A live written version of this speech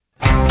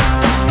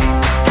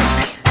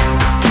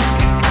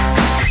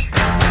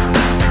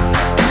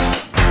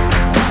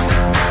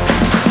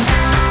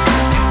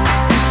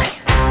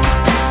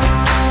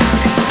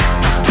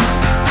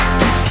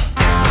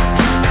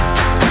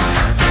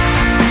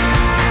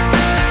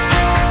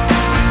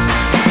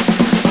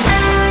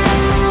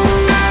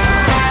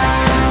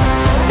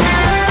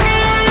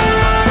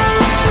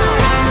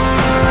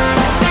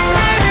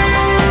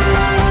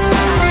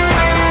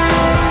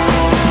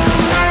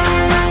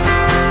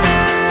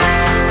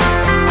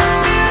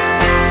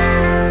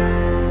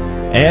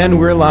And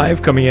we're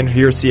live, coming in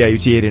here,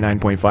 CIUT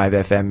 89.5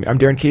 FM. I'm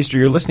Darren Caster.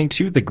 You're listening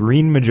to The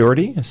Green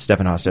Majority.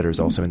 Stefan Hostetter is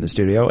also in the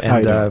studio.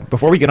 And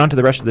before we get on to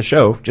the rest of the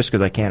show, just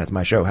because I can, it's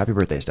my show. Happy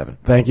birthday, Stefan.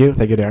 Thank you,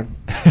 Darren.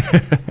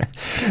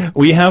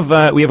 We have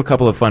a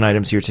couple of fun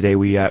items here today.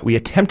 We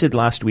attempted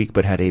last week,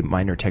 but had a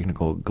minor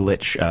technical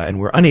glitch, and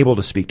we're unable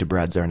to speak to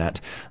Brad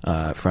Zarnett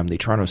from the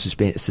Toronto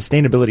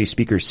Sustainability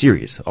Speakers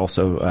Series,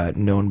 also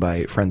known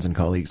by friends and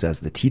colleagues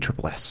as the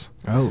TSSS.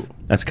 Oh,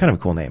 that's kind of a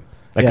cool name.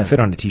 That can fit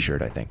on a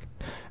T-shirt, I think.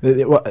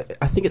 Well,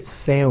 I think it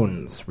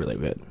sounds really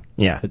good.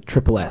 Yeah, the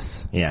triple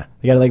S. Yeah,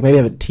 you gotta maybe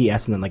have a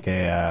TS and then like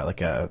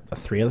a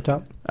 3 at the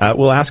top.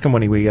 We'll ask him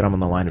when we get him on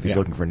the line if he's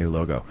looking for a new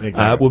logo.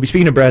 Exactly. We'll be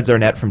speaking to Brad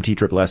Zarnett from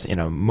TSSS in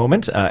a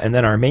moment. And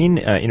then our main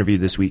interview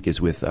this week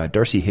is with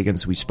Darcy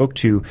Higgins. We spoke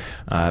to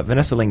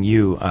Vanessa Ling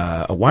Yu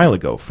a while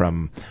ago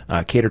from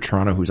Cater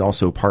Toronto, who's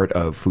also part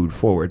of Food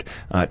Forward.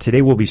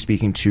 Today we'll be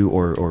speaking to,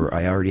 or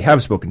I already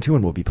have spoken to,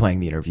 and we'll be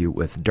playing the interview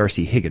with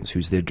Darcy Higgins,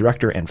 who's the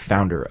director and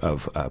founder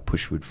of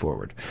Push Food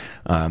Forward.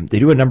 They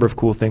do a number of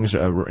cool things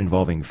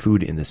involving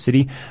food in the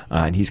city,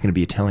 and he's going to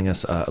be telling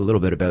us a little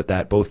bit about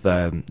that, both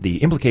the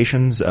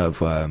implications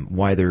of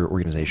why their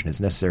organization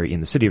is necessary in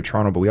the city of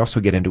Toronto, but we also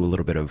get into a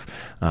little bit of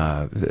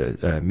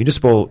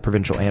municipal,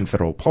 provincial, and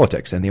federal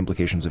politics and the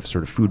implications of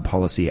sort of food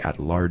policy at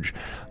large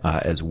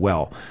as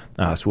well.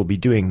 So we'll be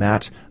doing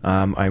that.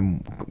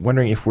 I'm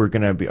wondering if we're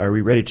going to be, are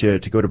we ready to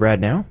go to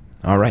Brad now?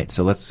 All right,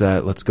 so let's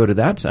go to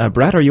that.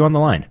 Brad, are you on the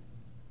line?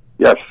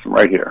 Yes,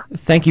 right here.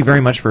 Thank you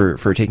very much for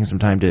taking some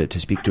time to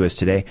speak to us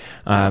today.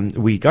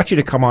 We got you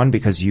to come on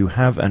because you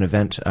have an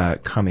event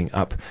coming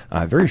up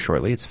very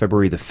shortly. It's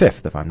February the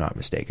 5th, if I'm not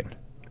mistaken.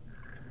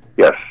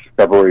 Yes,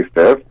 February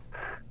 5th.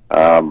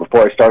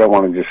 Before I start, I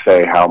want to just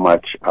say how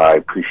much I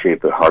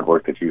appreciate the hard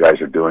work that you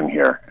guys are doing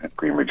here at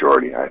Green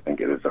Majority. I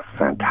think it is a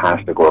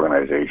fantastic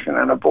organization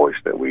and a voice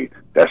that we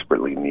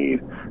desperately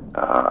need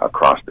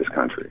across this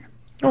country.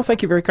 Oh,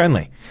 thank you very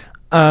kindly.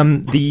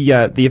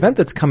 The event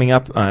that's coming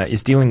up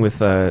is dealing with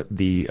the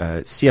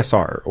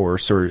CSR, or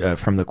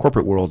from the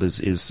corporate world, is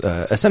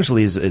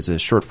essentially is a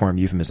short form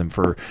euphemism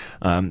for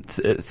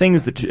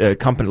things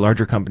that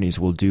larger companies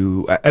will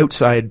do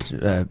outside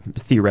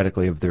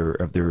theoretically of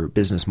their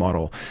business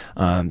model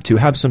to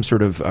have some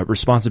sort of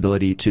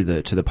responsibility to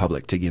the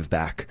public to give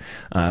back.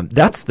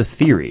 That's the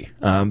theory,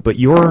 but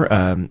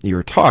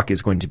your talk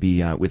is going to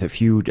be with a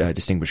few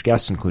distinguished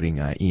guests, including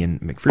Ian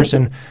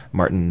McPherson,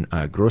 Martin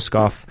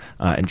Groskopf,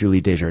 and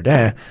Julie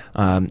Desjardins,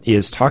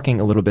 is talking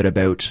a little bit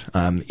about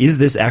is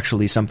this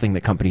actually something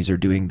that companies are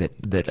doing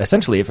that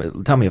essentially,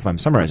 tell me if I'm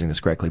summarizing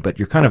this correctly, but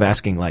you're kind of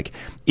asking, like,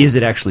 is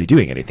it actually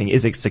doing anything?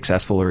 Is it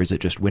successful, or is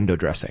it just window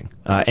dressing?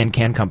 And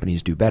can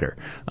companies do better?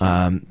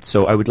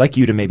 So I would like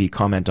you to maybe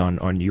comment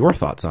on your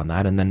thoughts on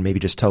that, and then maybe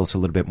just tell us a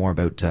little bit more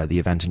about the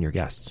event and your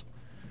guests.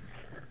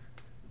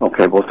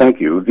 Okay, well, thank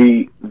you.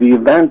 The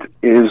event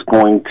is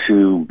going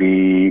to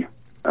be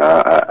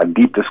a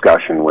deep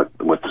discussion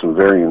with some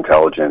very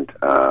intelligent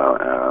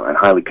and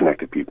highly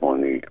connected people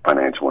in the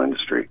financial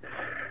industry.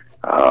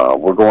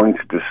 We're going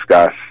to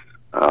discuss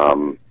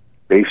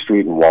Bay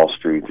Street and Wall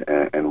Street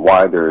and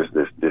why there is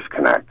this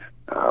disconnect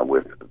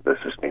with the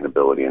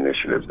sustainability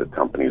initiatives that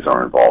companies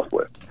are involved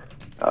with.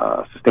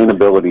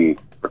 Sustainability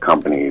for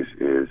companies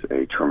is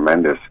a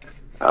tremendous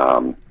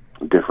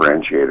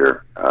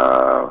differentiator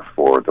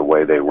for the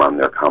way they run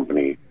their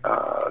company,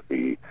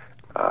 the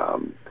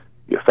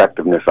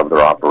effectiveness of their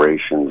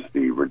operations,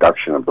 the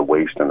reduction of the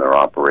waste in their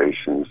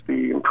operations,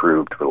 the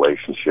improved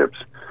relationships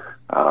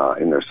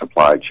in their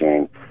supply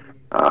chain.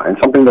 And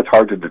something that's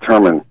hard to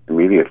determine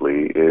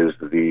immediately is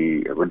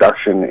the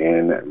reduction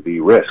in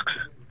the risks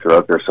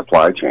throughout their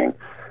supply chain.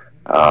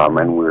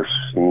 And we're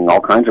seeing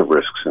all kinds of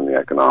risks in the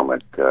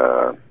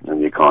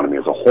economy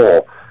as a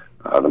whole.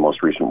 The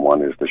most recent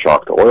one is the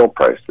shock to oil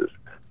prices.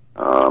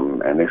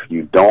 And if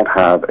you don't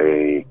have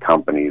a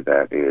company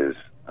that is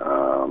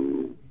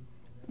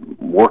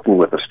working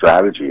with a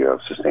strategy of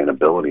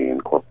sustainability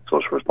and corporate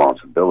social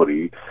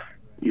responsibility,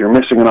 you're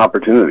missing an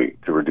opportunity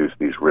to reduce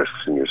these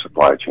risks in your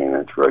supply chain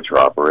and throughout your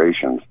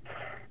operations.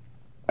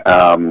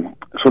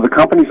 So the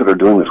companies that are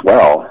doing this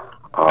well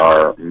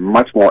are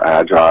much more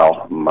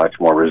agile, much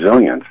more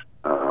resilient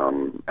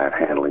at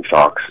handling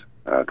shocks,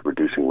 to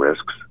reducing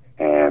risks,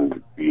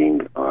 and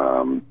being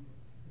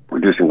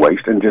reducing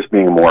waste, and just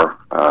being more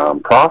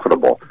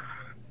profitable.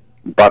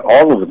 But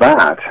all of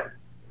that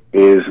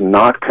is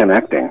not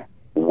connecting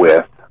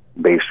with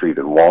Bay Street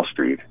and Wall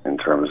Street in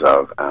terms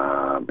of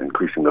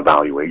increasing the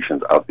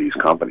valuations of these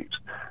companies.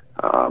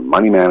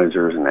 Money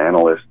managers and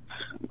analysts,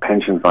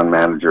 pension fund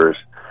managers,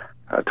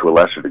 to a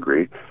lesser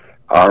degree,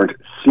 aren't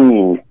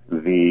seeing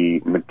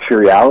the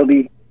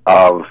materiality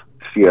of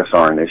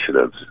CSR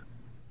initiatives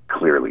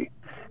clearly.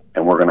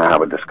 And we're going to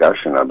have a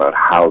discussion about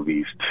how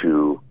these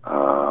two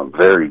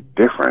very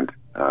different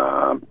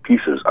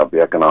pieces of the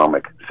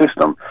economic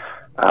system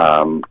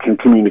can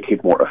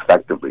communicate more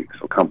effectively.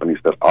 So companies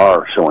that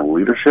are showing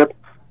leadership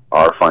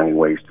are finding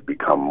ways to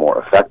become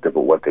more effective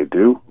at what they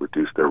do,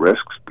 reduce their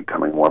risks,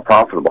 becoming more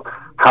profitable.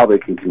 How they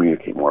can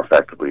communicate more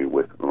effectively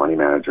with money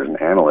managers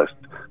and analysts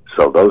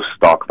So those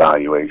stock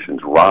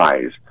valuations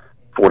rise,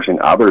 forcing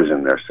others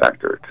in their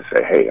sector to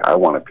say, hey, I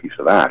want a piece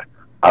of that.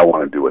 I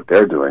want to do what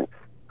they're doing,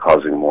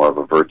 causing more of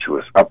a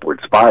virtuous upward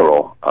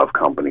spiral of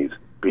companies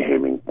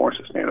behaving more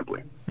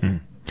sustainably.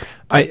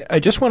 I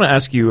just want to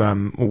ask you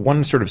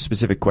one sort of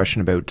specific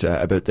question about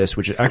this,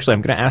 which actually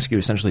I'm going to ask you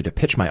essentially to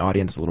pitch my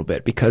audience a little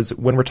bit, because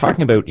when we're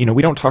talking about,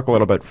 we don't talk a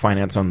lot about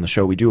finance on the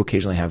show. We do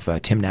occasionally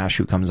have Tim Nash,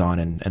 who comes on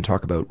and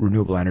talk about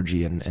renewable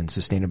energy and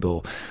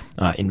sustainable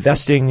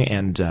investing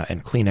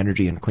and clean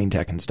energy and clean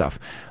tech and stuff.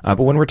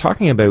 But when we're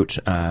talking about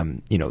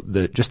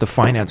just the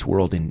finance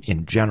world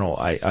in general,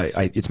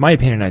 it's my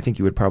opinion, I think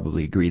you would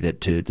probably agree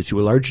that to a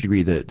large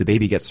degree the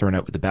baby gets thrown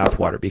out with the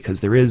bathwater,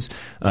 because there is,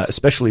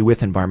 especially with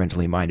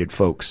environmentally minded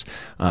folks,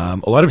 a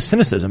lot of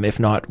cynicism, if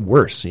not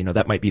worse.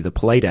 That might be the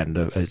polite end,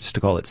 just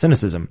to call it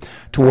cynicism,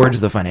 towards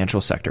the financial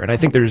sector. And I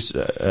think there's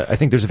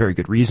a very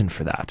good reason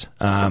for that.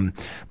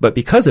 But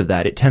because of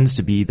that, it tends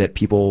to be that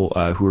people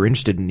who are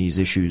interested in these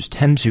issues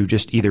tend to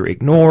just either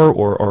ignore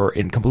or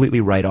completely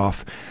write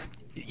off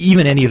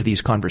even any of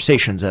these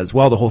conversations as,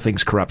 well, the whole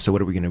thing's corrupt, so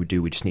what are we going to do?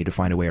 We just need to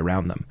find a way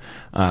around them.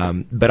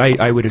 But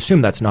I would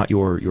assume that's not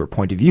your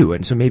point of view.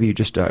 And so maybe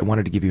just I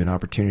wanted to give you an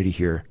opportunity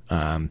here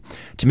to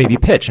maybe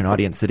pitch an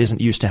audience that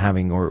isn't used to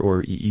having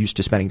or used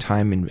to spending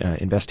time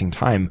investing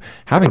time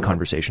having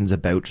conversations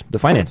about the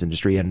finance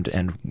industry. And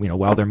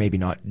while they're maybe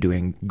not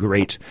doing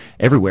great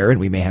everywhere, and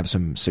we may have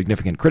some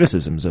significant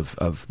criticisms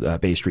of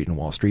Bay Street and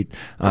Wall Street,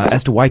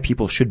 as to why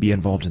people should be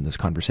involved in this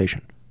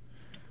conversation.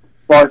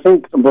 Well, I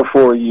think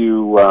before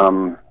you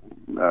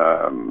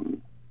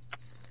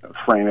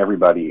frame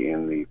everybody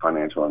in the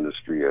financial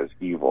industry as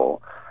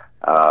evil,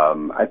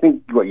 I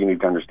think what you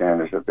need to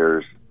understand is that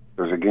there's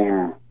a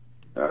game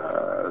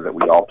that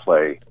we all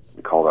play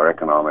called our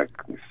economic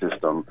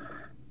system,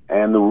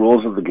 and the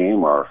rules of the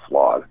game are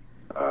flawed,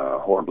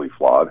 horribly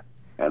flawed,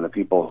 and the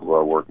people who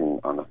are working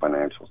on the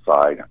financial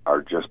side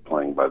are just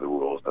playing by the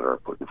rules that are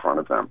put in front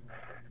of them.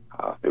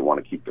 If they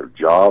want to keep their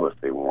job, if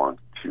they want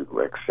to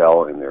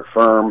excel in their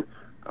firm,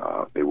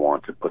 if they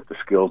want to put the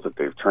skills that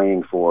they've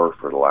trained for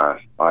the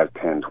last 5,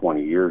 10,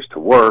 20 years to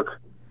work,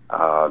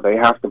 they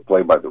have to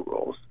play by the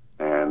rules.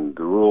 And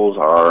the rules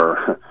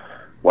are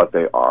what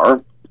they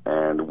are,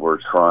 and we're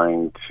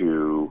trying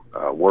to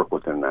work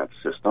within that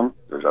system.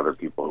 There's other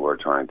people who are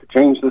trying to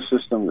change the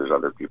system. There's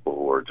other people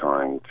who are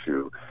trying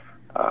to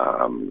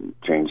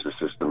change the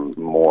system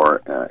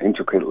more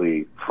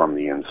intricately from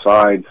the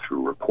inside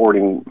through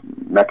reporting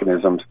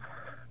mechanisms.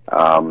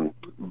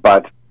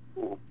 But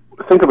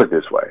think of it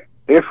this way.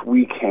 If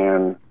we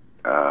can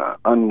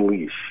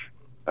unleash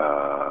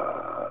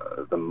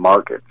the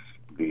markets,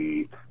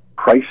 the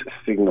price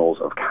signals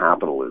of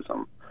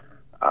capitalism,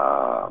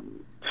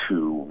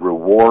 to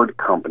reward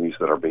companies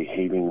that are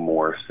behaving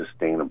more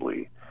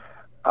sustainably,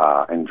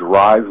 and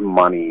drive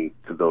money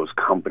to those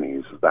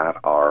companies that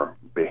are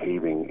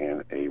behaving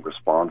in a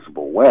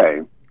responsible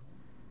way,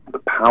 the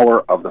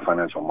power of the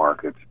financial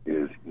markets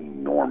is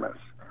enormous.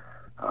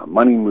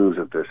 Money moves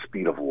at the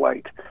speed of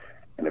light.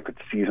 And if it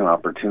sees an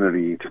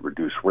opportunity to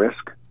reduce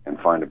risk and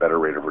find a better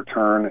rate of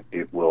return,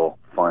 it will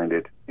find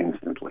it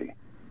instantly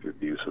through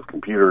the use of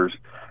computers.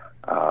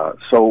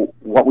 So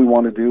what we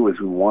want to do is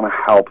we want to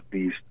help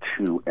these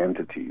two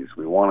entities.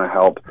 We want to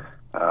help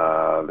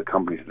the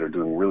companies that are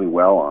doing really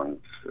well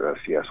on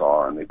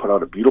CSR, and they put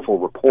out a beautiful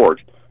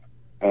report,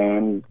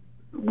 and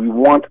we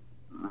want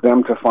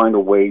them to find a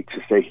way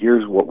to say,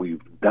 here's what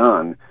we've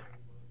done,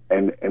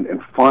 and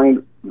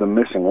find the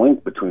missing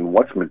link between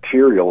what's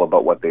material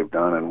about what they've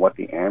done and what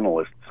the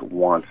analysts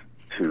want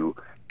to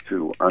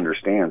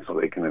understand so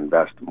they can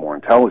invest more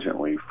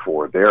intelligently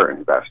for their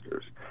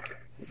investors.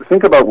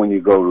 Think about when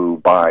you go to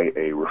buy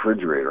a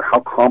refrigerator, how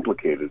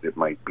complicated it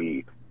might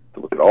be to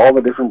look at all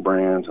the different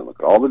brands and look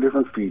at all the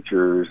different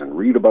features and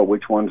read about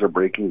which ones are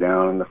breaking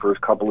down in the first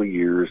couple of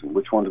years and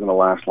which one's going to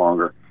last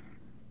longer.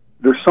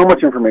 There's so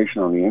much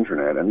information on the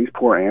internet, and these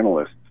poor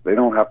analysts, they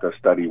don't have to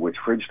study which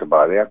fridge to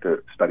buy. They have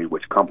to study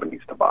which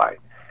companies to buy.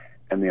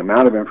 And the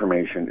amount of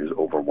information is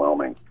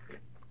overwhelming.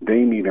 They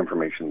need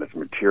information that's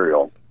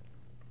material,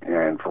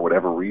 and for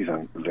whatever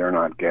reason, they're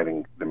not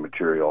getting the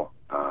material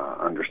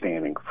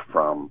understanding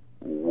from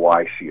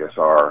why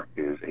CSR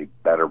is a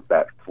better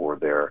bet for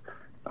their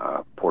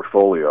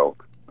portfolio,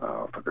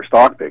 for their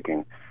stock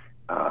picking,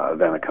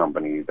 than a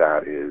company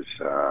that is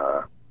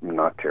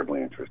not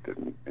terribly interested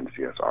in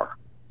CSR.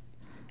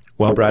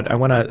 Well, Brad, I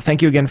want to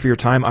thank you again for your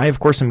time. I, of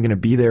course, am going to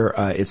be there.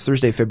 It's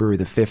Thursday, February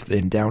the 5th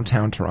in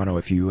downtown Toronto.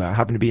 If you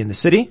happen to be in the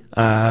city,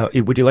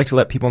 would you like to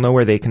let people know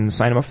where they can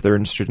sign up if they're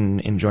interested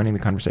in joining the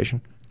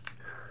conversation?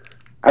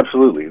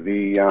 Absolutely.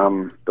 The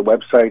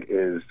website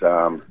is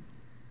the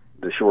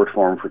short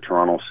form for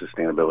Toronto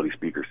Sustainability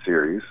Speaker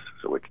Series,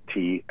 so it's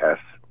TSSS.ca.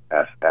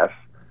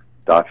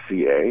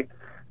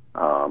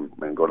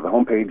 And go to the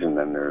homepage, and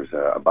then there's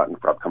a button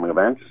for upcoming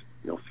events.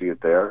 You'll see it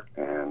there,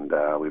 and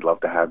we'd love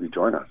to have you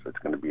join us. It's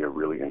going to be a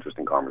really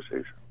interesting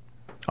conversation.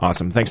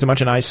 Awesome. Thanks so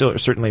much, and I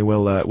certainly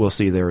will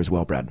see you there as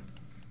well, Brad.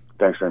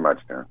 Thanks very much,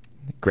 Darren.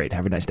 Great.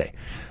 Have a nice day.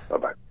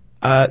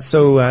 Bye-bye.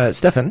 So,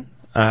 Stefan,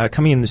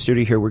 coming in the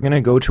studio here, we're going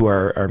to go to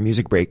our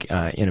music break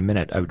in a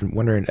minute. I was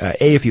wondering, A,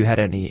 if you had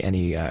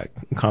any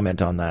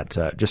comment on that,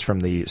 just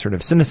from the sort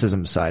of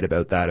cynicism side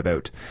about that,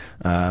 about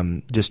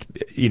just,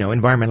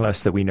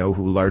 environmentalists that we know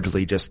who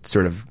largely just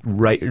sort of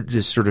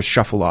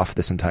shuffle off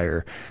this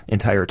entire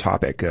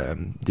topic.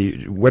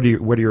 What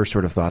are your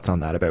sort of thoughts on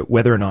that, about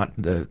whether or not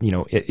the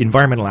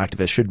environmental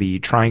activists should be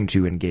trying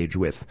to engage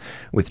with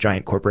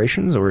giant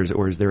corporations, or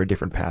is there a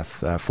different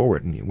path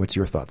forward? And what's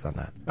your thoughts on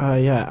that?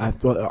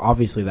 Well,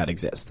 obviously that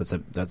exists.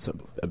 That's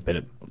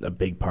a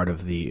big part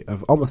of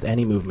almost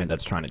any movement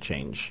that's trying to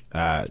change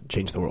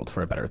the world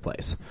for a better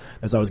place.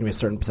 There's always going to be a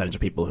certain percentage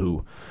of people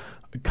who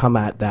come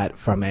at that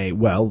from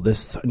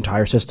this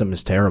entire system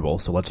is terrible,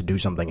 so let's do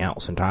something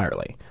else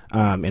entirely.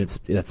 And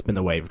that's been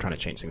the way of trying to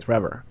change things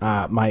forever.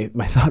 My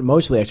thought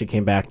mostly actually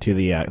came back to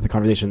the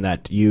conversation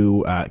that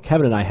you,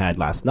 Kevin, and I had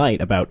last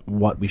night about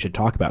what we should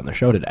talk about in the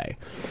show today.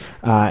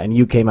 And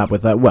you came up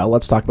with,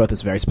 let's talk about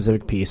this very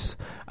specific piece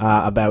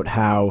about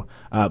how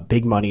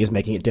big money is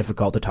making it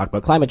difficult to talk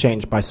about climate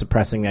change by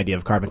suppressing the idea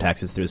of carbon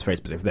taxes through this very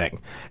specific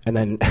thing. And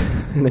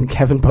then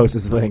Kevin posts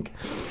this link,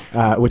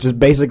 which is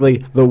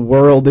basically the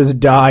world is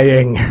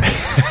dying.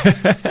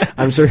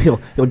 I'm sure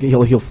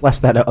he'll flesh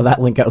that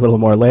link out a little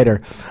more later.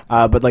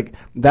 But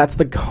that's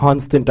the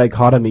constant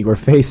dichotomy we're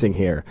facing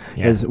here.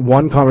 Yeah. Is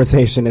one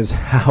conversation is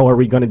how are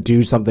we going to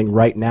do something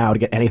right now to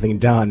get anything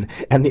done,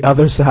 and the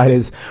other side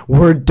is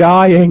we're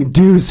dying,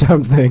 do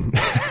something.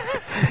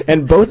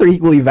 And both are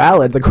equally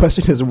valid. The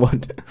question is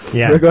what?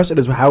 Yeah. The question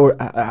is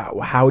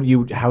how do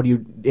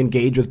you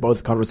engage with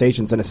both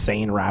conversations in a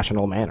sane,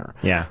 rational manner?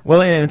 Yeah.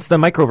 Well, and it's the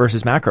micro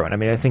versus macro, and I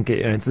mean, I think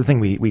it's the thing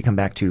we come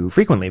back to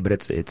frequently, but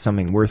it's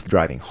something worth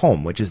driving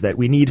home, which is that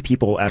we need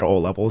people at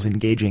all levels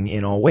engaging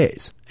in all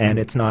ways. And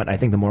it's not. I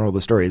think the moral of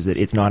the story is that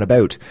it's not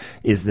about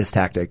is this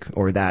tactic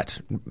or that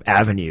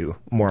avenue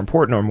more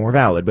important or more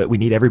valid, but we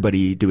need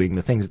everybody doing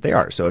the things that they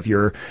are. So if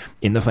you're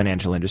in the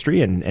financial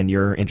industry and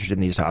you're interested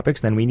in these topics,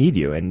 then we need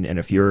you. And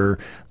if you're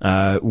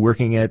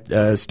working at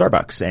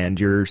Starbucks and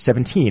you're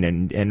 17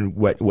 and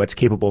what's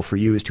capable for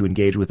you is to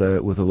engage with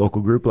a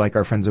local group like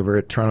our friends over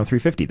at Toronto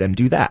 350, then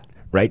do that.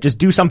 Right? Just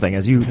do something,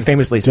 as you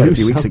famously said a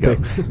few weeks ago.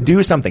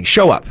 Do something.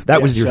 Show up.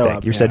 That was your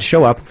thing. You said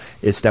show up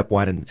is step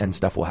one, and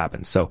stuff will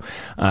happen. So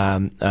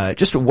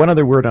just one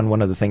other word on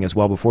one other thing as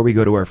well before we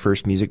go to our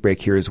first music break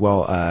here as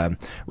well,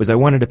 was I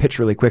wanted to pitch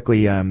really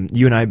quickly. You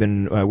and I have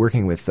been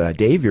working with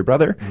Dave, your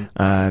brother,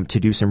 to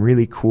do some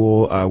really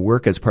cool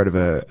work as part of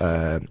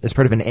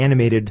an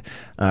animated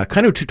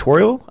kind of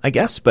tutorial, I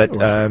guess, but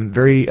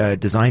very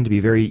designed to be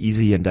very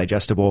easy and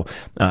digestible.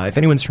 If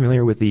anyone's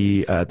familiar with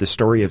the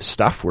story of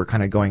Stuff, we're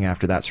kind of going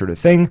after that sort of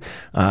thing.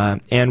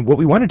 And what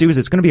we want to do is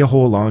it's going to be a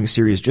whole long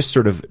series just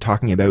sort of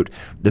talking about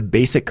the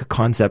basic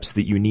concepts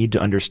that you need to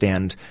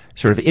understand,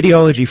 sort of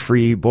ideology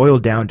free,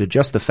 boiled down to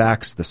just the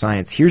facts, the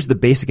science. Here's the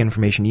basic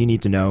information you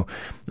need to know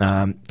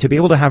to be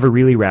able to have a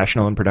really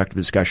rational and productive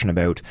discussion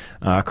about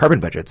carbon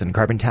budgets and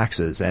carbon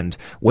taxes and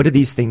what do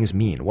these things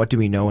mean? What do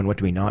we know and what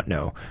do we not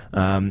know?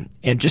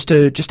 And just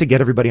to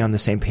get everybody on the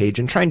same page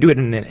and try and do it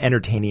in an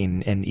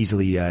entertaining and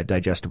easily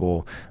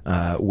digestible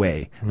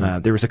way.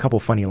 There was a couple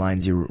funny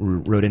lines you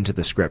wrote into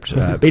the script.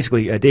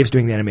 Basically, Dave's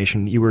doing the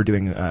animation. You were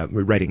doing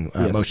writing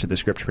most of the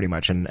script pretty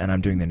much, and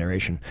I'm doing the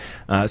narration.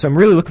 So I'm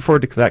really looking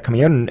forward to that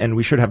coming out, and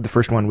we should have the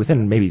first one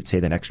within maybe, say,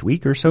 the next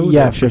week or so.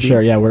 Yeah, for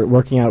sure. Yeah, we're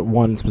working out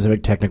one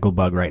specific technical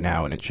bug right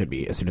now, and it should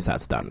be, as soon as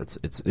that's done,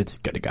 it's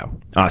good to go.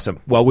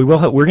 Awesome. Well, we're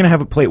going to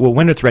have a play. Well,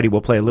 when it's ready,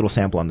 we'll play a little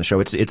sample on the show.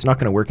 It's not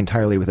going to work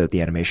entirely without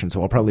the animation,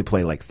 so I'll probably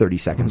play like 30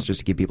 seconds just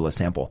to give people a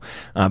sample.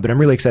 But I'm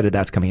really excited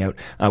that's coming out.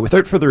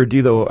 Without further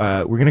ado, though,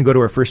 we're going to go to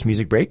our first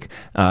music break,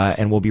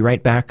 and we'll be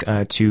right back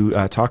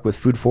to talk with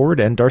Food Forward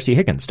and Darcy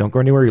Higgins. Don't go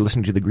anywhere. You're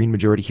listening to The Green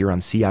Majority here on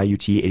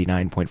CIUT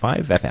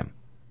 89.5 FM.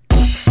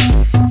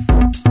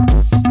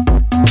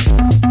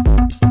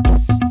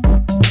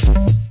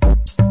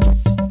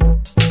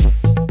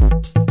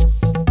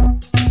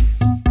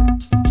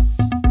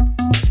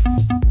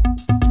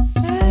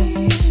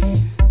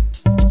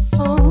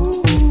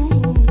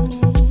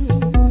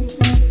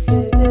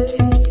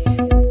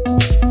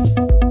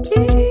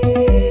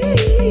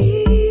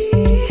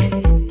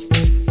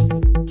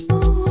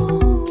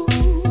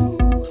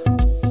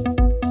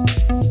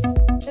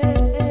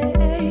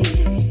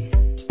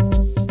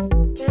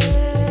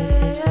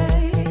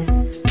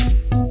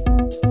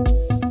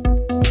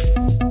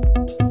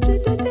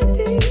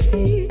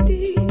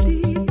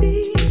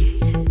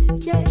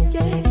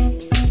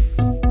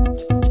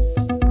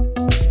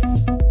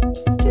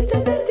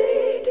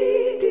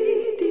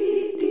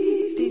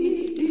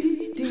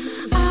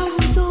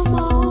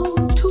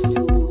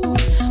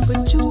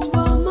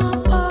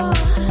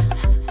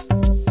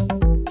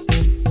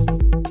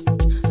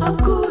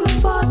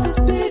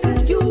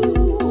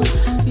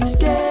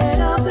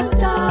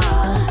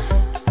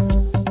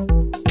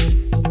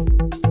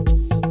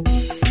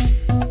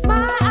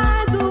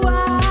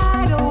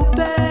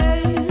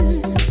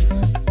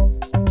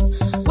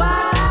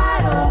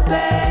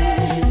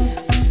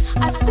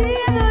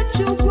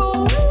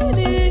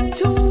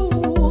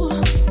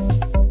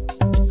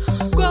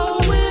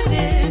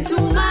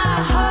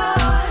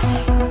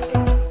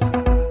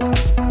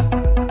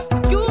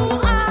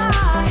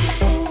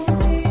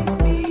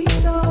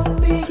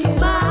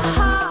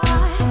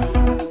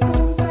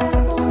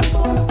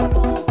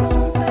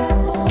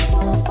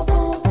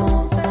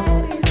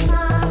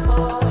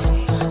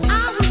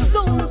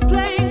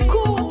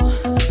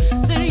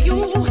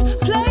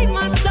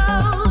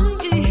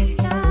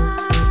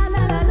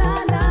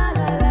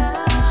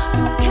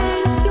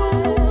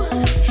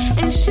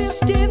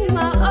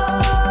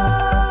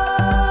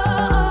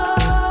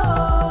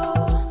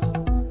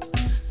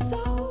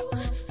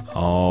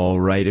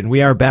 right, and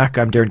we are back.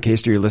 I'm Darren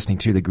Caster. You're listening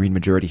to The Green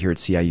Majority here at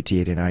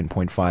CIUT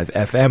 89.5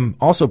 FM,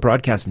 also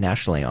broadcast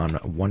nationally on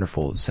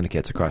wonderful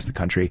syndicates across the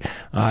country,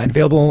 and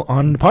available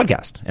on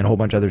podcast and a whole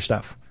bunch of other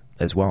stuff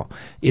as well.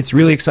 It's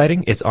really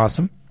exciting. It's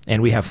awesome,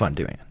 and we have fun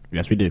doing it.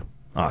 Yes, we do.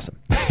 Awesome.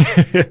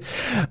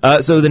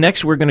 So the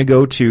next we're going to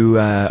go to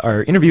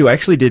our interview I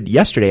actually did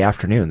yesterday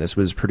afternoon. This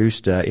was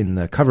produced in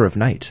the cover of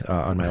night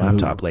on my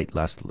laptop late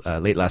last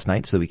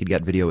night so that we could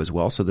get video as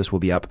well. So this will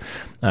be up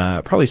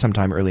probably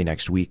sometime early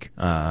next week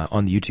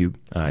on the YouTube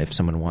if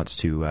someone wants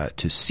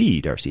to see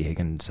Darcy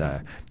Higgins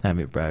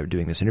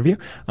doing this interview.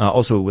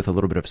 Also with a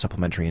little bit of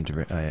supplementary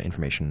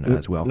information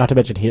as well. Not to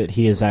mention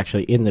he is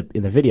actually in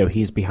the video.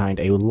 He's behind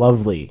a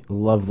lovely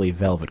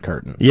velvet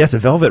curtain. Yes, a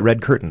velvet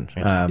red curtain.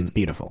 It's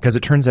beautiful.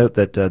 Because it turns out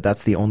that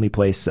that's the only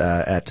place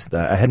I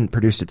hadn't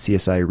produced at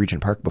CSI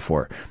Regent Park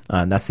before.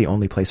 And that's the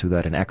only place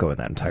without an echo in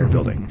that entire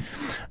building.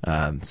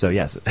 So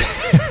yes,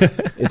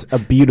 it's a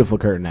beautiful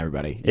curtain.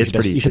 Everybody,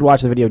 you should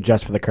watch the video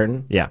just for the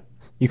curtain. Yeah,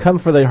 you come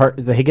for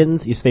the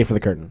Higgins, you stay for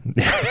the curtain.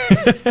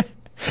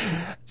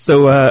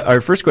 So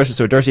our first question,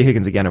 so Darcy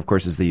Higgins, again, of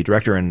course, is the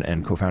director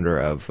and co-founder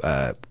of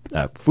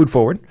Food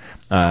Forward,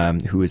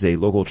 who is a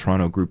local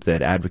Toronto group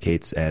that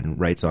advocates and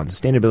writes on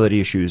sustainability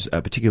issues,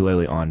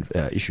 particularly on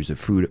issues of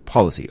food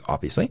policy,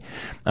 obviously.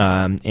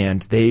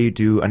 And they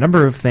do a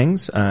number of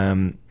things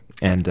and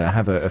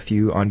have a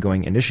few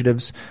ongoing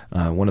initiatives.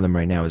 One of them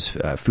right now is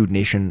Food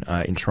Nation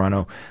in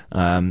Toronto.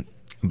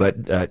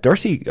 But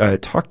Darcy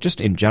talked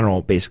just in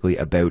general basically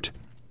about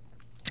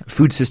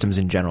food systems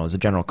in general as a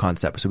general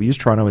concept. So we use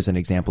Toronto as an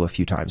example a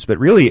few times, but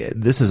really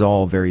this is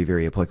all very,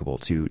 very applicable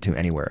to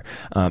anywhere.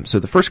 So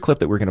the first clip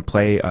that we're going to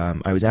play,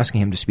 I was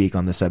asking him to speak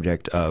on the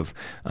subject of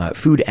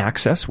food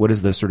access. What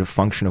is the sort of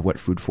function of what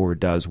Food Forward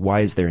does?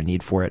 Why is there a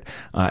need for it?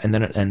 And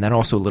then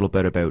also a little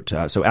bit about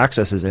so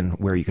access is in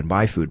where you can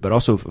buy food, but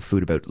also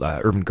food about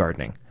urban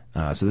gardening.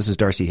 So this is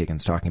Darcy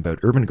Higgins talking about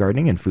urban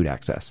gardening and food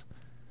access.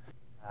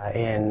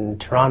 In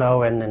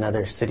Toronto and in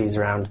other cities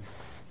around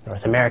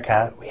North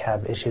America, we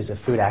have issues of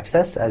food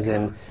access, as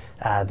in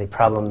the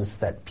problems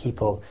that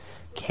people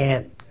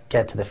can't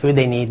get to the food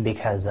they need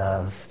because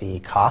of the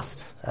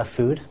cost of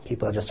food.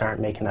 People just aren't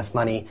making enough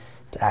money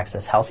to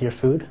access healthier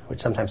food,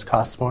 which sometimes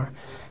costs more.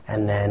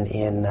 And then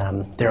in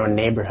their own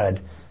neighborhood,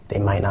 they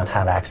might not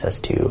have access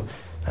to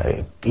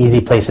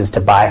easy places to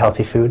buy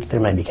healthy food.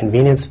 There might be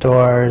convenience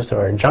stores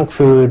or junk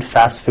food,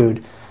 fast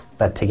food,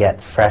 but to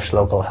get fresh,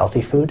 local,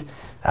 healthy food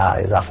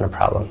is often a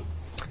problem.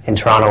 In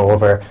Toronto,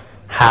 over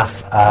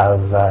half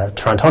of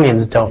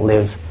Torontonians don't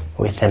live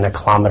within a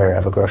kilometre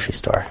of a grocery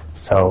store.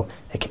 So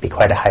it can be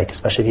quite a hike,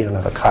 especially if you don't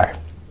have a car.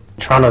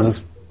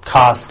 Toronto's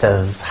cost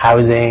of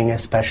housing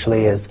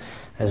especially is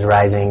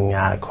rising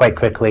quite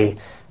quickly.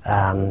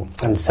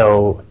 And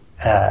so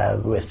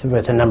with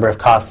the number of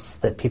costs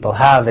that people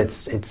have,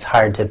 it's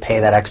hard to pay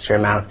that extra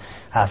amount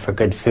for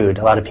good food.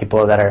 A lot of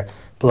people that are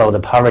below the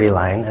poverty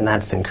line, and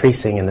that's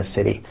increasing in the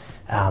city,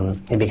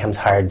 it becomes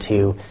hard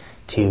to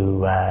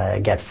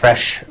get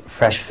fresh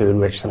food,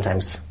 which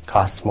sometimes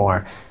costs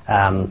more.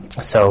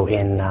 So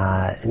in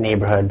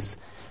neighborhoods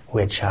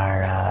which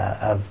are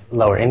of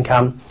lower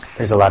income,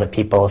 there's a lot of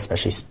people,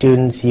 especially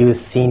students,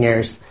 youth,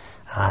 seniors,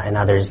 and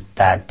others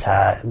that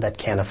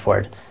can't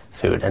afford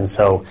food. And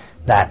so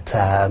that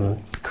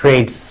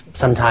creates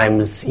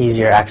sometimes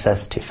easier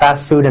access to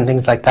fast food and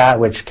things like that,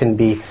 which can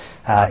be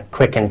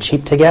quick and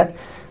cheap to get.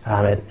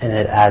 And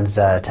it adds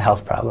to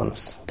health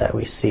problems that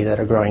we see that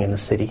are growing in the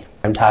city.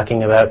 I'm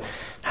talking about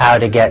how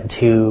to get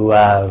to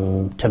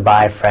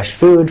buy fresh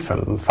food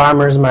from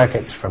farmers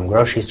markets, from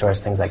grocery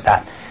stores, things like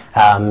that.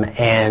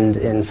 And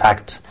in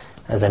fact,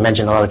 as I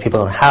mentioned, a lot of people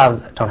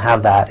don't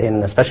have that,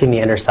 especially in the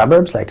inner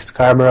suburbs like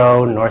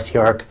Scarborough, North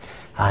York,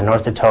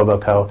 north of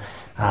Etobicoke.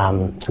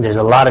 There's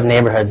a lot of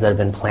neighborhoods that have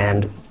been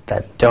planned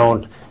that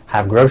don't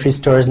have grocery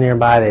stores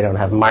nearby. They don't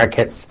have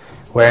markets.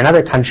 Where in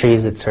other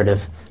countries, it's sort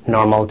of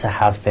normal to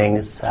have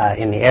things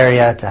in the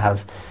area,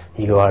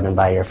 you go out and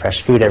buy your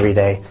fresh food every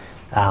day.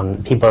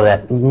 People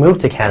that move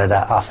to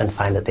Canada often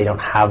find that they don't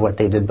have what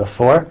they did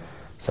before,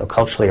 so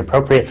culturally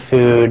appropriate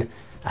food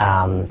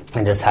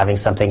and just having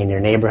something in your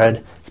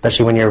neighborhood,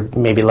 especially when you're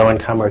maybe low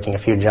income, working a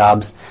few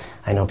jobs.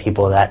 I know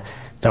people that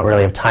don't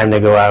really have time to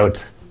go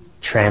out,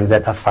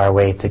 transit a far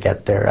way to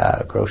get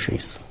their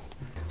groceries.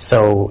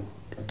 So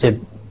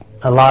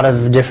a lot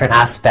of different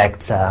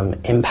aspects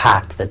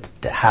impact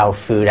how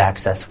food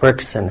access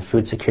works and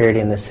food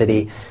security in the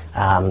city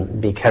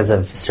because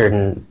of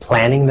certain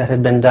planning that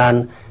had been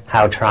done,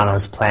 how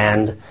Toronto's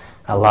planned.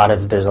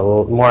 There's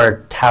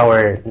more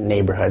tower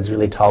neighborhoods,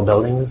 really tall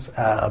buildings,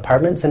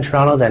 apartments in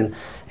Toronto than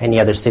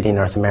any other city in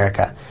North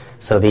America.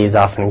 So these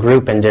often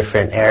group in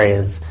different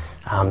areas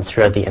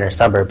throughout the inner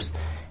suburbs.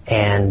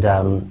 And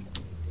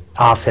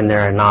often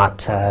there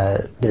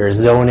are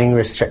zoning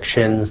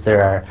restrictions,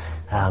 there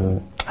are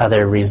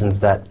other reasons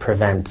that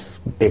prevent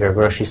bigger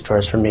grocery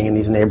stores from being in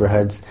these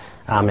neighborhoods.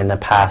 In the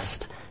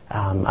past,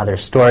 other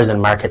stores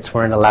and markets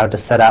weren't allowed to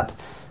set up,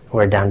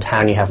 where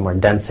downtown you have more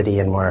density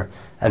and more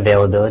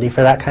availability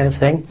for that kind of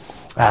thing.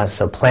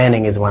 So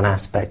planning is one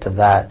aspect of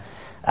that.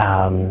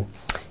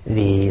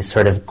 the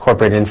sort of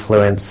corporate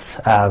influence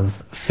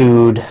of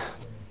food.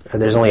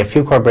 There's only a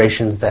few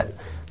corporations that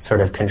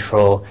sort of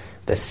control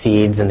the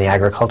seeds and the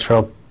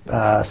agricultural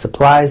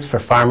supplies for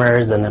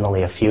farmers, and then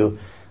only a few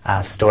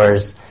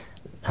stores,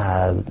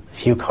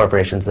 few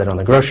corporations that own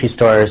the grocery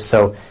stores.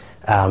 So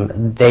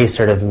they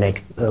sort of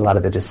make a lot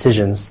of the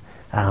decisions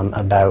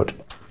about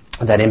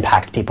that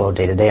impact people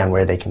day to day on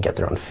where they can get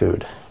their own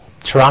food.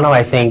 Toronto,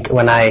 I think,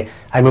 when I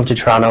moved to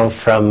Toronto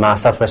from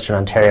southwestern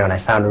Ontario, and I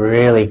found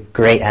really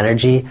great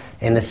energy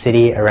in the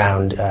city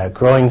around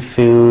growing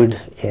food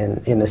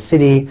in the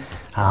city,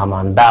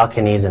 on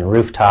balconies and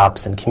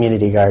rooftops and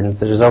community gardens.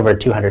 There's over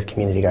 200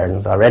 community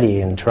gardens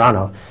already in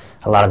Toronto.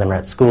 A lot of them are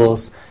at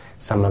schools.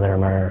 Some of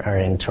them are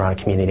in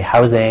Toronto community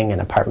housing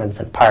and apartments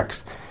and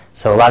parks.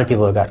 So a lot of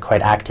people have got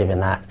quite active in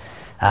that.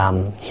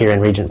 Here in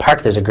Regent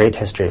Park, there's a great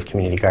history of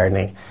community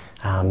gardening.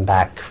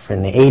 Back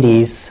in the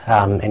 80s,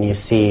 and you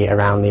see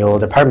around the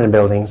old apartment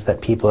buildings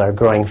that people are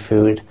growing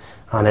food.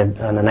 On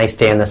a nice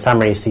day in the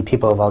summer, you see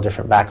people of all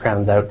different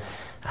backgrounds out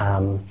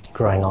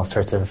growing all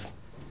sorts of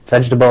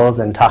vegetables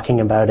and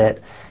talking about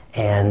it.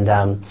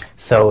 And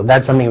so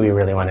that's something we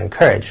really want to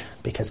encourage,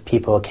 because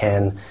people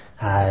can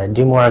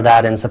do more of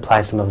that and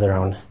supply some of their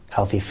own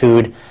healthy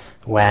food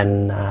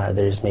when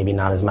there's maybe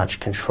not as much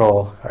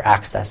control or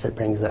access. It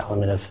brings an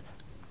element of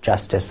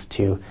justice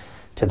to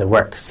the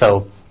work.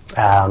 So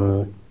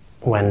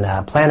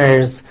when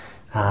planners,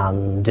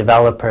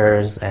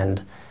 developers,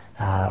 and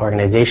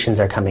organizations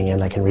are coming in,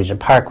 like in Regent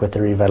Park with the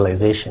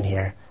revitalization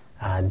here,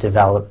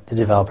 the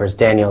developers,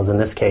 Daniels in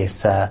this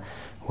case,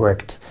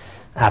 worked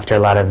after a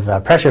lot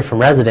of pressure from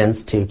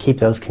residents to keep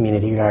those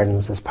community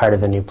gardens as part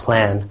of the new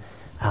plan,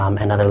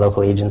 and other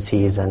local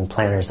agencies and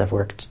planners have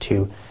worked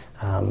to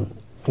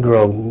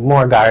grow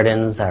more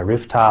gardens,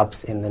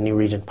 rooftops in the new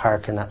Regent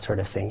Park and that sort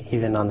of thing,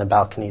 even on the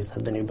balconies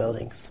of the new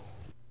buildings.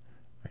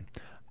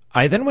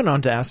 I then went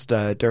on to ask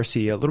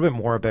Darcy a little bit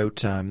more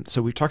about,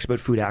 so we've talked about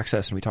food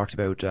access and we talked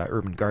about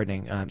urban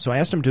gardening. So I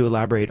asked him to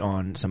elaborate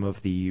on some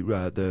of the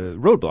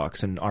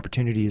roadblocks and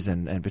opportunities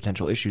and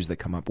potential issues that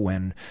come up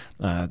when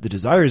the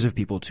desires of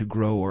people to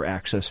grow or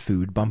access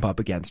food bump up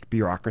against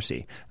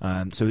bureaucracy.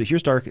 So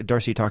here's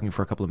Darcy talking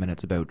for a couple of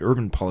minutes about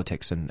urban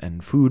politics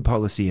and food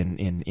policy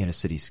in a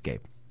cityscape.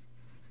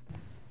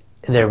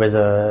 There was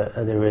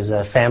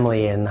a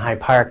family in High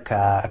Park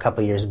a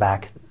couple of years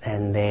back,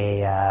 and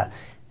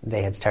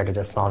they had started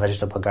a small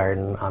vegetable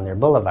garden on their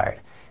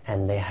boulevard,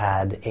 and they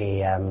had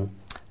a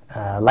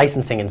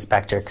licensing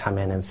inspector come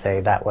in and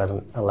say that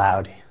wasn't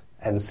allowed,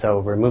 and so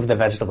remove the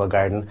vegetable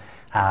garden,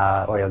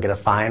 or you'll get a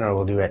fine, or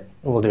we'll do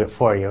it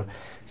for you.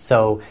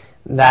 So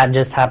that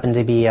just happened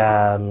to be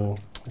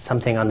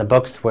something on the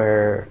books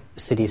where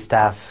city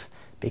staff,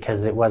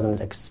 because it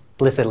wasn't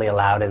explicitly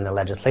allowed in the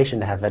legislation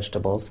to have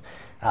vegetables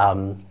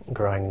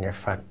growing in your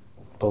front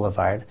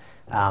boulevard,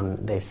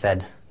 they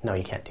said, no,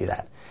 you can't do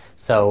that.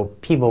 So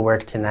people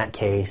worked in that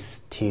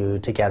case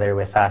together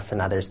with us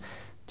and others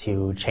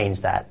to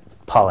change that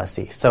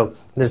policy. So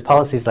there's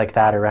policies like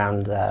that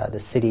around the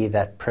city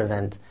that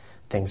prevent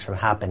things from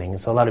happening.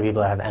 So a lot of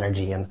people have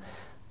energy in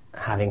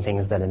having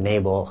things that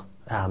enable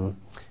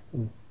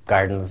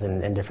gardens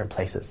in different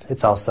places.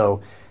 It's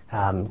also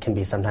can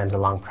be sometimes a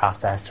long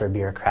process or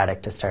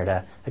bureaucratic to start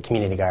a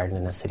community garden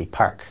in a city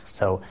park.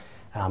 So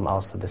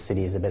also the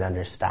city is a bit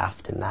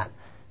understaffed in that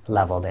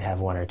level. They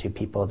have one or two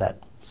people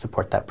that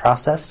support that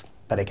process,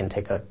 but it can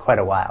take quite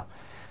a while.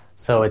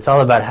 So it's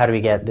all about how do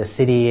we get the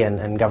city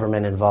and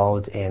government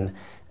involved in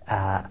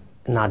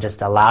not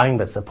just allowing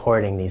but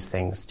supporting these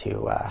things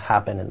to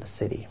happen in the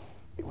city.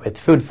 With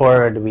Food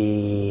Forward,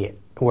 we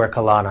work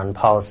a lot on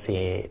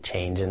policy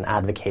change and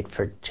advocate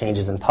for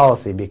changes in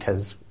policy,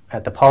 because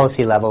at the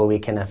policy level we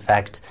can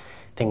affect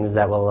things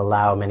that will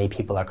allow many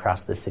people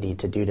across the city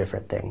to do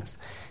different things.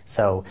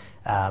 So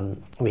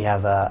we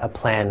have a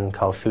plan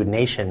called Food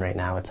Nation right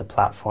now. It's a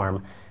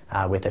platform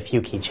with a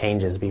few key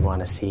changes we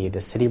want to see the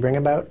city bring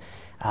about.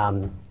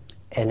 And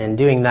in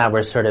doing that,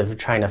 we're sort of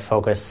trying to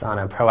focus on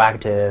a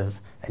proactive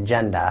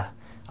agenda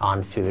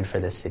on food for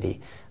the city.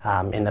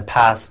 In the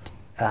past,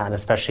 and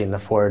especially in the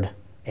Ford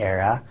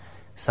era,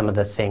 some of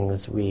the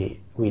things we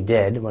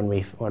did when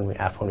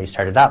we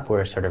started up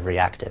were sort of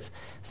reactive.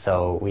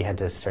 So we had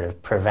to sort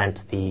of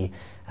prevent the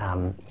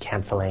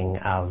canceling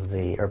of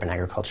the urban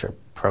agriculture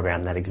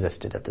program that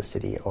existed at the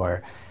city,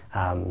 or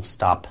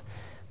stop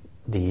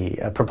the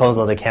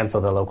proposal to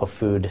cancel the local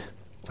food,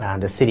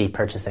 the city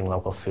purchasing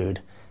local food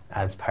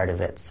as part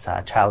of its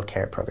child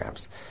care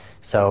programs.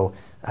 So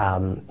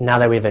now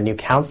that we have a new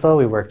council,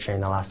 we worked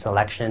during the last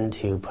election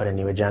to put a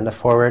new agenda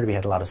forward. We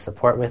had a lot of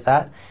support with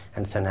that,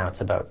 and so now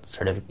it's about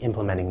sort of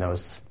implementing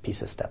those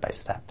pieces step by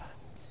step.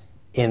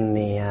 In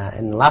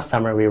the last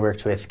summer, we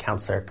worked with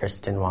Councillor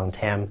Kirsten Wong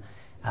Tam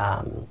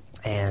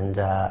and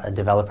a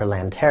developer,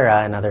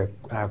 Lanterra, and other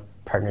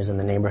partners in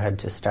the neighborhood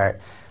to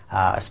start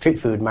a street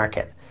food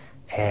market.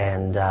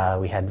 And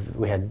we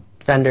had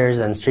vendors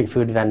and street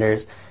food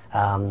vendors,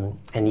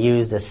 and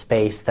used a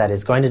space that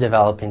is going to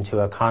develop into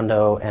a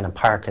condo and a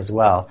park as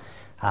well.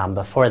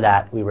 Before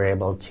that, we were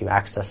able to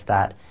access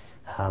that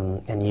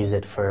and use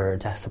it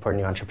to support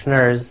new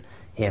entrepreneurs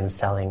in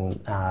selling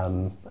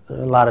a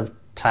lot of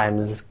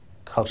times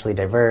culturally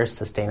diverse,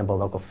 sustainable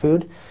local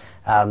food.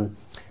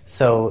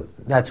 So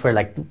that's where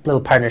like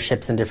little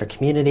partnerships in different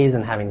communities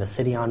and having the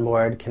city on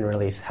board can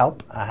really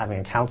help. Having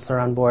a councillor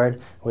on board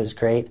was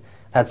great.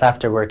 That's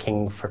after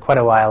working for quite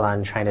a while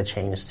on trying to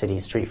change city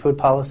street food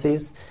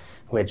policies,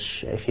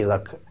 which if you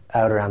look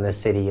out around the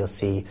city, you'll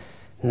see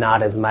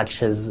not as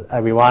much as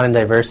we want in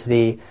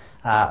diversity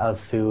of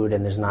food,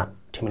 and there's not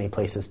too many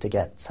places to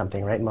get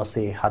something, right?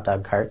 Mostly hot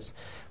dog carts,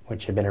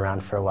 which have been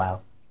around for a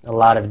while. A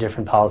lot of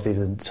different policies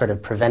have sort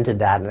of prevented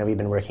that, and we've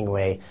been working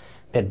away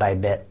bit by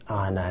bit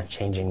on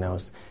changing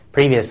those.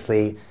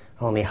 Previously,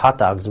 only hot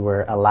dogs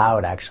were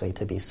allowed actually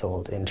to be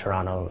sold in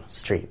Toronto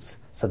streets.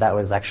 So that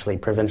was actually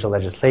provincial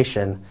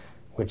legislation,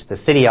 which the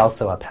city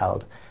also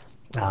upheld.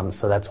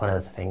 So that's one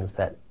of the things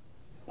that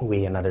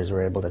we and others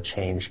were able to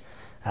change.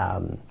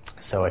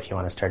 So if you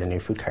want to start a new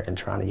food cart in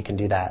Toronto, you can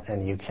do that,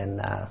 and you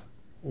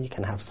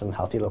can have some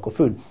healthy local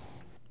food.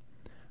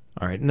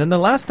 All right, and then the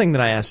last thing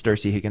that I asked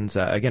Darcy Higgins,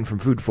 again from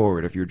Food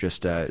Forward, if you're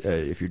just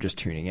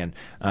tuning in,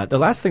 the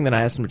last thing that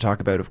I asked him to talk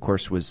about, of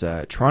course, was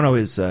Toronto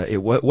is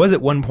it was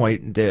at one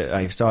point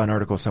I saw an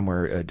article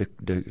somewhere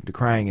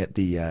decrying it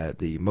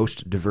the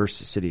most diverse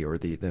city, or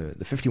the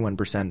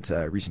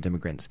 51% recent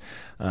immigrants.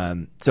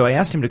 So I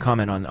asked him to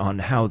comment on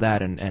how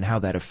that and how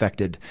that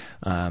affected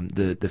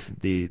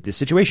the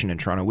situation in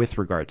Toronto with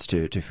regards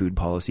to food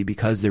policy,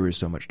 because there is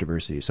so much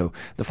diversity. So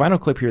the final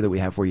clip here that we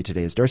have for you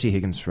today is Darcy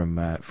Higgins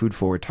from Food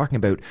Forward talking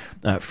about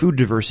food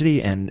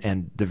diversity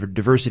and the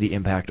diversity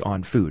impact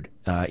on food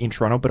in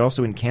Toronto, but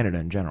also in Canada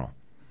in general.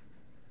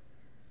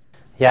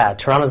 Yeah,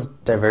 Toronto's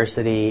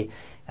diversity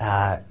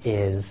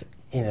is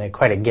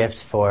quite a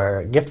gift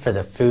for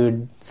the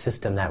food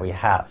system that we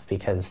have,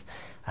 because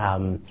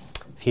a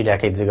few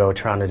decades ago,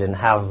 Toronto didn't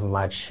have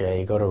much.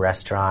 You go to a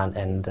restaurant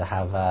and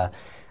have a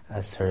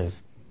sort of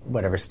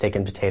whatever steak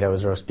and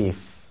potatoes, roast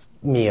beef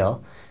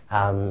meal.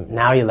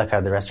 Now you look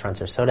how the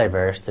restaurants are so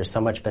diverse. There's so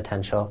much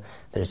potential.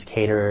 There's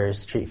caterers,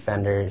 street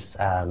vendors,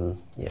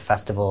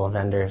 festival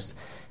vendors,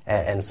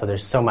 and so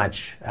there's so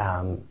much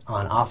on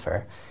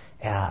offer.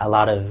 A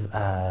lot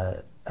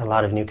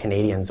of new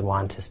Canadians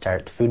want to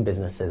start food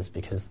businesses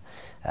because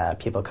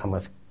people come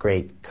with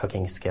great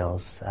cooking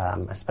skills,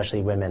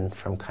 especially women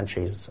from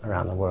countries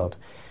around the world,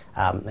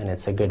 and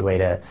it's a good way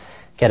to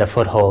get a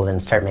foothold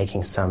and start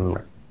making some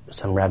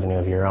revenue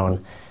of your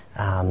own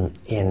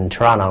in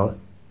Toronto.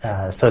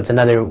 So it's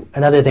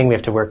another thing we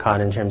have to work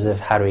on in terms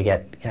of how do we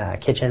get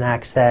kitchen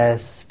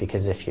access,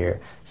 because if you're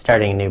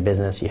starting a new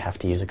business, you have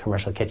to use a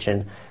commercial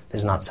kitchen.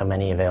 There's not so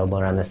many available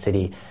around the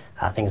city.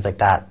 Things like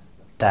that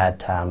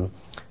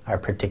are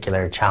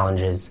particular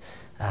challenges.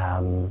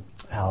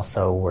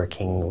 Also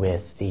working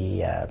with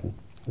the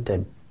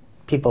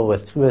people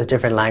with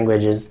different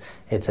languages,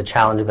 it's a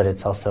challenge, but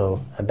it's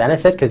also a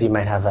benefit, because you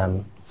might have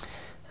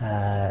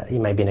you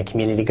might be in a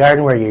community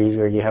garden where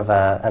you have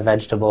a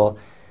vegetable.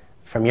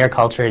 From your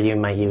culture, you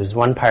might use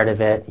one part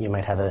of it. You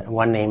might have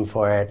one name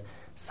for it.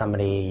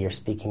 Somebody you're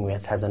speaking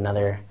with has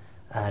another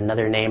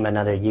name,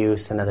 another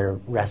use, another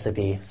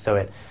recipe. So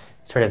it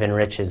sort of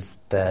enriches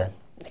the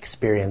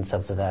experience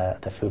of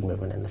the food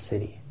movement in the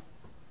city.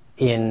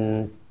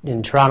 In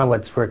Toronto,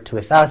 what's worked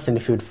with us in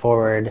Food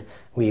Forward,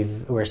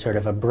 we're sort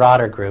of a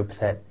broader group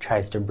that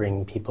tries to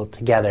bring people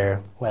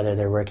together, whether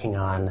they're working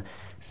on,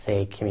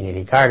 say,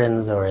 community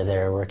gardens, or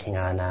they're working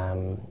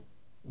on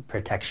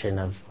protection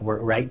of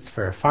rights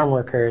for farm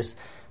workers,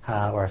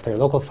 or if they're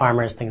local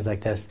farmers, things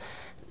like this.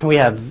 We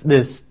have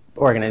this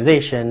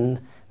organization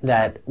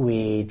that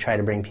we try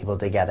to bring people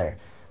together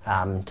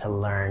to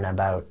learn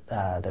about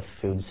the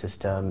food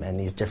system and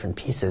these different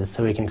pieces,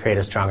 so we can create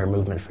a stronger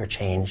movement for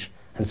change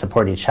and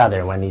support each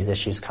other when these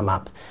issues come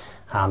up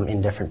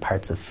in different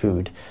parts of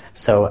food.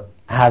 So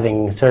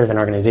having sort of an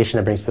organization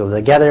that brings people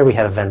together, we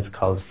have events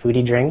called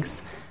Foodie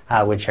Drinks,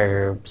 which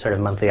are sort of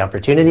monthly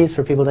opportunities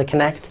for people to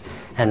connect,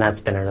 and that's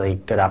been a really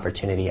good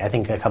opportunity. I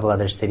think a couple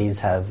other cities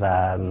have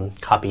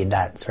copied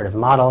that sort of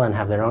model and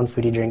have their own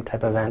foodie drink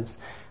type events,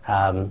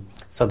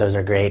 so those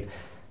are great.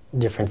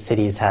 Different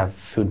cities have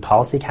food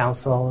policy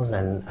councils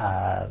and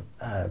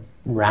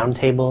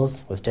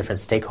roundtables with different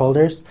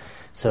stakeholders,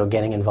 so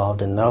getting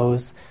involved in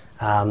those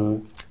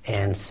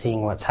and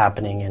seeing what's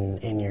happening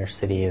in your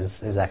city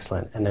is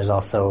excellent. And there's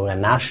also a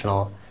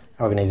national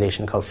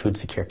organization called Food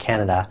Secure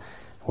Canada.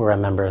 We're a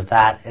member of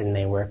that, and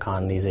they work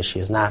on these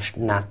issues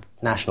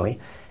nationally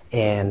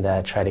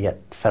and try to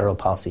get federal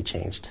policy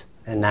changed.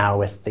 And now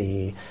with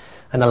an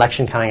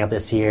election coming up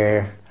this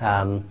year,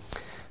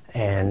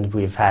 and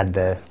we've had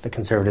the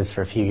Conservatives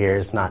for a few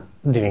years not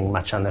doing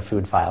much on the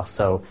food file,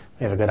 so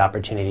we have a good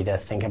opportunity to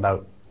think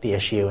about the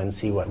issue and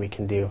see what we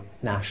can do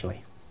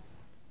nationally.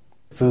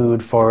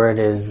 Food Forward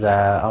is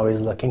always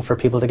looking for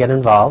people to get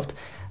involved.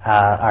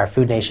 Our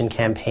Food Nation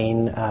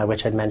campaign,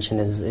 which I'd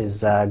mentioned,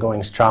 is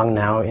going strong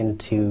now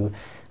into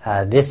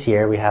this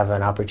year. We have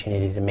an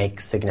opportunity to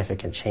make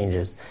significant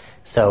changes.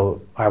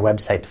 So our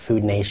website,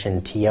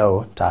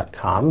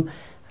 foodnationto.com,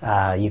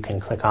 you can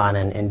click on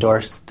and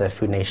endorse the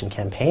Food Nation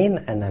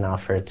campaign and then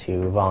offer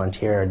to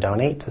volunteer or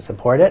donate to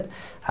support it.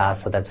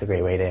 So that's a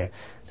great way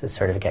to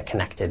sort of get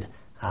connected.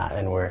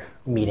 And we're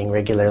meeting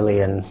regularly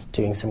and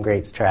doing some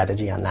great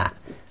strategy on that.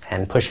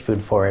 And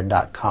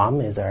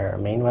pushfoodforward.com is our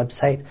main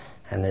website,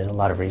 and there's a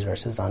lot of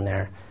resources on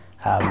there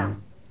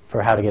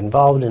for how to get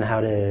involved and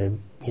how to,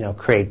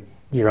 create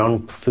your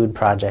own food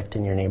project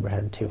in your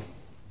neighborhood too.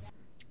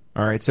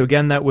 All right. So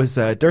again, that was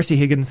Darcy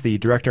Higgins, the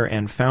director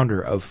and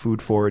founder of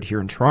Food Forward here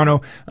in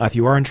Toronto. If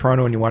you are in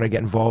Toronto and you want to get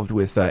involved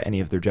with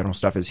any of their general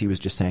stuff, as he was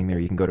just saying there,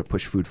 you can go to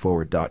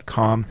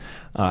pushfoodforward.com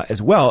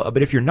as well.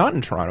 But if you're not in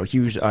Toronto,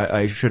 Hughes,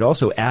 I should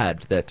also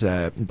add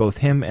that both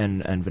him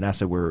and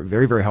Vanessa were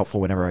very, very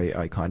helpful whenever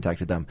I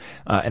contacted them.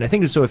 And I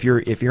think so if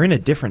you're in a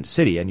different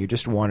city and you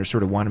just want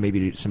to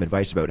maybe some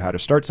advice about how to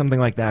start something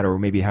like that, or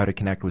maybe how to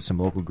connect with some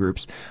local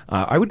groups,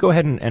 I would go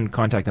ahead and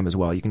contact them as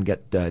well. You can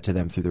get to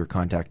them through their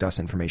contact us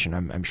information.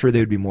 I'm sure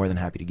they would be more than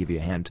happy to give you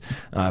a hand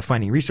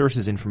finding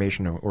resources,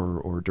 information,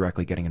 or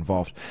directly getting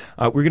involved.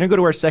 We're going to go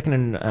to our second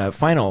and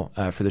final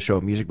for the show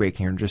music break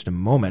here in just a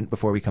moment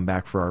before we come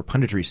back for our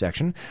punditry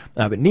section.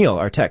 But Neil,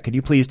 our tech, could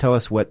you please tell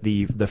us what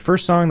the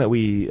first song that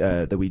we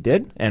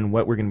did and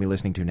what we're going to be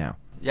listening to now?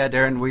 Yeah,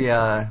 Darren,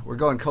 we're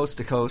going coast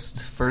to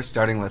coast. First,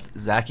 starting with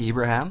Zach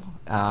Ibrahim,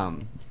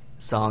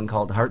 song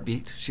called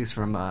Heartbeat. She's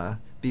from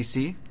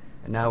BC,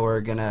 and now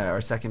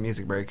our second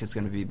music break is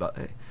gonna be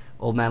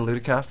Old Man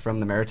Ludica from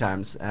the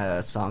Maritimes,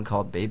 a song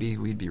called Baby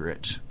We'd Be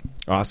Rich.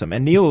 Awesome.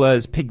 And Neil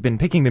has been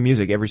picking the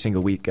music every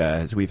single week,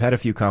 so we've had a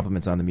few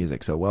compliments on the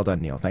music. So well done,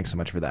 Neil. Thanks so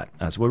much for that.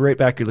 So we'll be right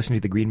back. You're listening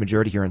to The Green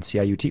Majority here on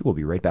CIUT. We'll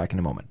be right back in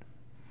a moment.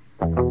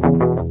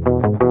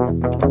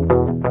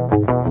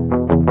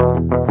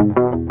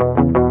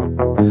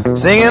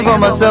 Singing for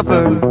my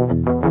supper,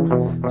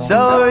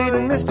 so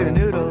eating Mr.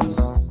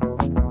 Noodles,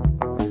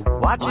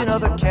 watching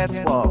other cats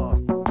walk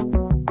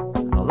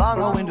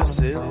along a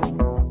windowsill,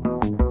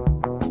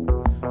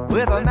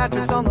 with a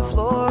mattress on the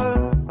floor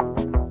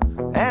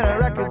and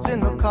our records in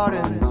the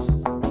cartons,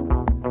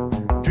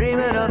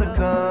 dreaming of the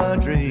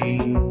country,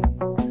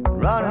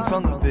 running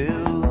from the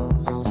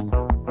bills.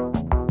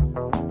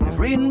 If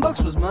reading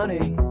books was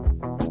money,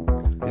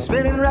 if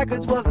spinning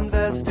records was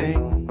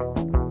investing,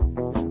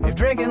 if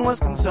drinking was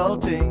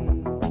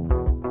consulting,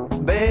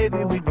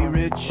 baby, we'd be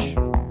rich.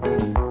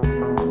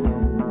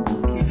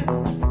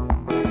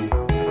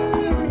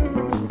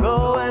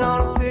 Going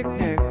on a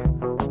picnic,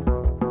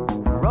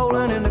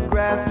 rolling in the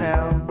grass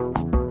now,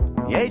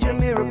 the age of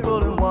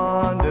miracle and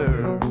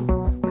wonder,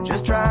 we're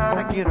just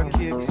trying to get our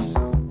kicks.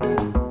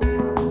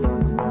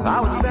 I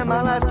would spend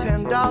my last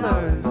 $10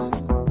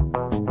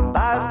 and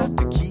buy us both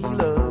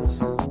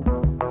tequilas,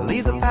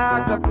 leave the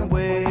pack up and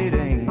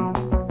waiting,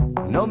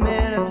 no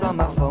minutes on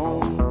my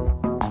phone.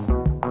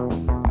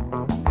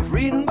 If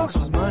reading books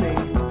was money,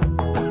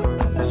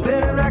 if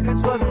spinning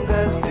records was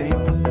investing,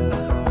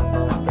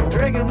 if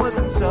drinking was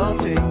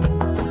consulting,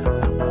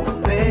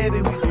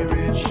 baby, we'd be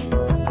rich.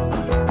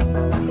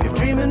 If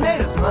dreaming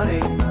made us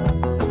money,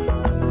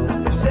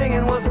 if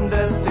singing was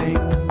investing,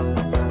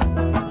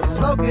 if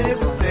smoking it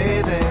was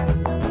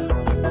saving,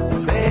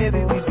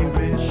 baby, we'd be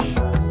rich.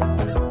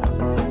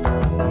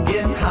 I'm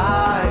getting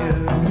higher,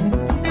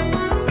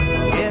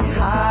 getting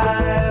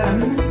higher,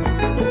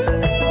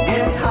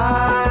 getting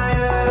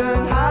higher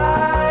and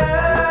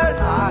higher and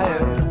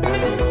higher.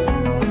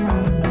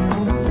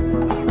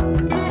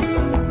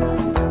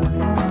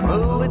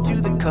 Moving to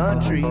the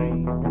country,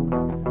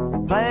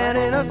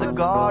 planting us a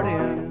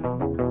garden.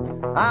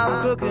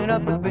 I'm cooking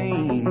up the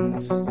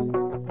beans,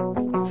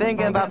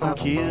 thinking about some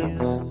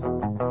kids.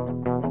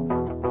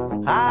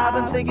 I've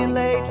been thinking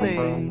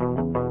lately,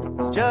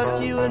 it's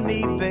just you and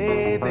me,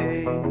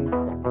 baby.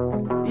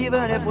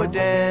 Even if we're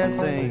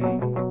dancing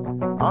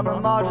on the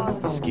margins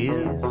of the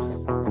skids.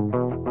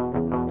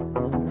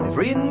 If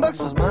reading books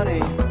was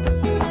money,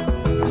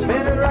 if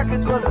spinning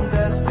records was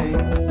investing,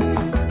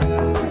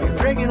 if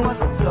drinking was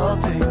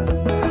consulting,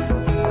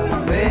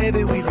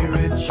 baby, we'd be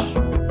rich.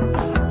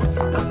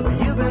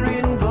 You've been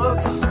reading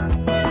books,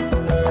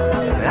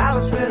 and I've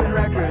been spinning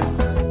records,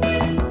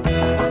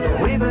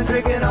 and we've been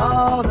drinking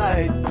all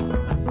night.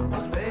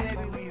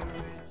 Baby, we'd be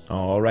rich.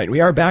 All right,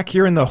 we are back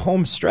here in the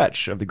home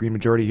stretch of the Green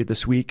Majority here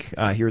this week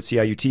here at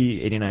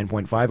CIUT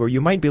 89.5, or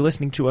you might be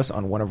listening to us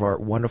on one of our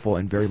wonderful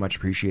and very much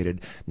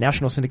appreciated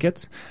national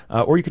syndicates,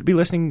 or you could be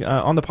listening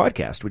on the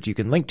podcast, which you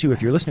can link to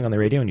if you're listening on the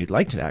radio and you'd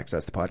like to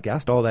access the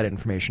podcast. All that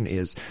information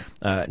is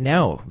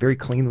now very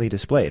cleanly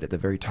displayed at the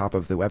very top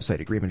of the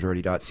website at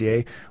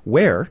greenmajority.ca,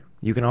 where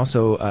you can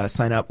also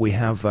sign up. We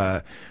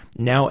have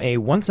now a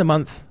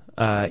once-a-month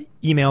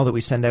email that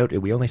we send out.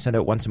 We only send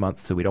out once a month,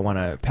 so we don't want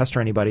to pester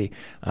anybody.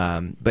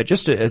 But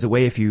just as a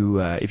way, if you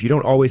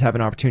don't always have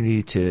an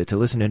opportunity to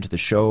listen into the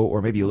show,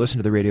 or maybe you listen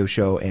to the radio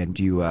show and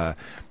you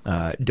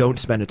don't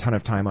spend a ton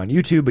of time on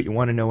YouTube, but you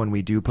want to know when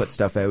we do put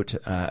stuff out,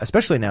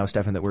 especially now,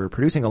 Stefan, that we're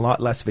producing a lot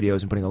less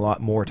videos and putting a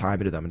lot more time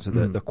into them. And so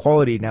the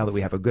quality, now that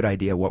we have a good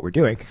idea of what we're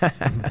doing,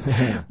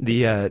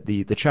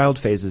 the child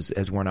phase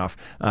has worn off.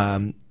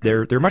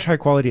 They're much higher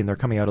quality, and they're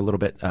coming out a little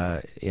bit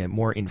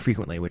more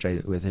infrequently, which I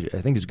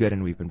think is good,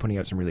 and we've been putting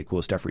out some really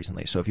cool stuff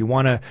recently. So if you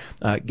want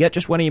to get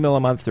just one email a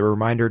month, a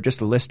reminder,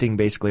 just listing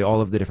basically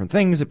all of the different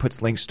things, it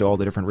puts links to all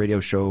the different radio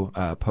show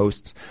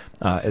posts,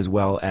 as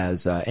well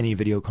as any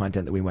video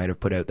content that we might have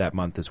put out that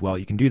month as well.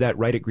 You can do that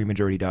right at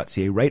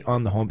greenmajority.ca. Right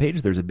on the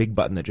homepage, there's a big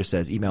button that just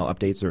says email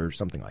updates or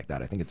something like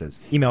that. I think it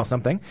says email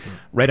something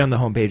right on the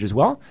homepage as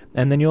well.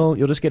 And then you'll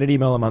just get an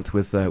email a month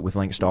with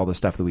links to all the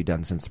stuff that we've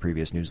done since the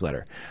previous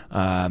newsletter.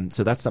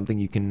 So that's something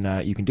you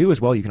can do as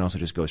well. You can also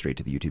just go straight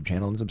to the YouTube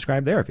channel and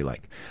subscribe there if you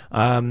like.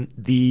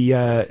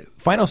 The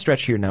final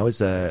stretch here now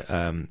is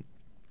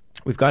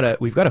we've got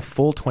a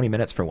full 20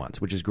 minutes for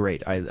once, which is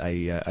great.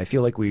 I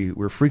feel like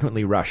we're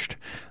frequently rushed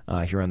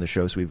here on the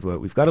show, so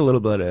we've got a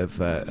little bit of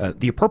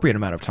the appropriate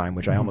amount of time,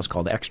 which I almost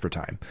called extra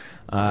time.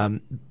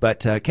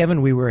 But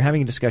Kevin, we were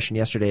having a discussion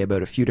yesterday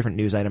about a few different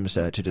news items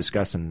to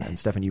discuss, and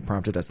Stefan, you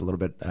prompted us a little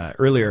bit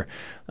earlier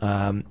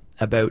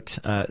about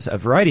a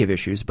variety of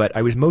issues. But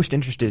I was most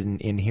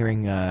interested in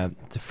hearing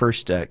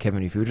first,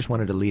 Kevin, if you just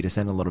wanted to lead us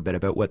in a little bit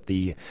about what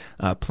the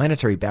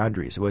planetary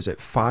boundaries, was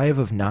it 5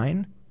 of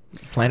 9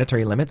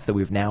 planetary limits that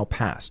we've now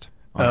passed?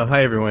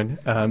 Hi, everyone.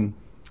 I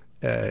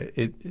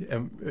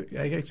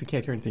actually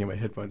can't hear anything in my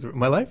headphones.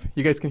 Am I live?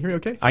 You guys can hear me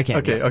okay? I can.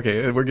 Okay, yes.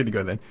 Okay. We're good to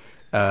go then.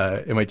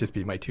 It might just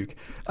be my toque.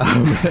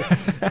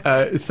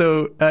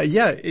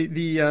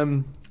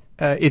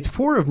 It's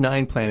 4 of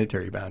 9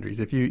 planetary boundaries.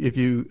 If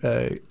you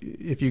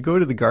go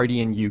to the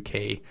Guardian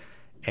UK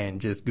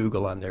and just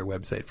Google on their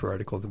website for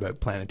articles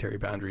about planetary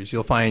boundaries,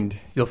 you'll find.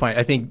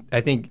 I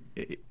think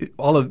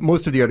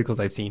most of the articles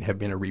I've seen have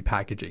been a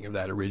repackaging of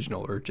that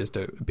original, or just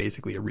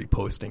basically a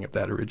reposting of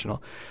that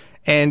original.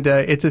 And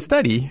it's a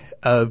study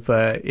of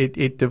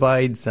it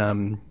divides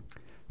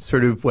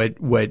sort of what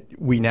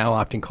we now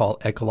often call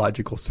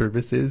ecological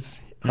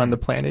services on the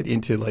planet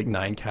into like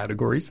 9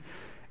 categories.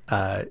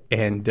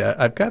 And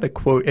I've got a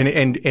quote,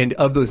 and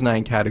of those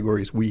 9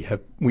 categories, we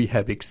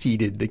have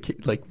exceeded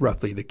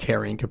roughly the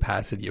carrying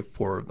capacity of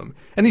 4 of them.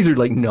 And these are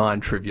like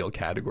non-trivial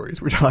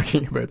categories. We're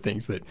talking about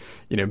things that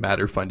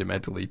matter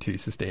fundamentally to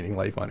sustaining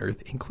life on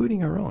Earth,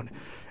 including our own.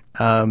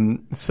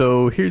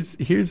 So here's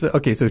this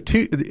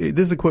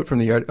is a quote from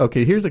the article.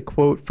 Okay, here's a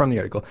quote from the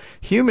article.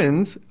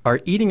 Humans are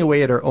eating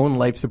away at our own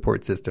life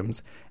support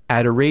systems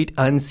at a rate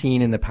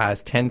unseen in the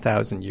past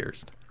 10,000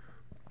 years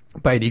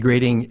by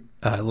degrading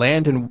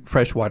land and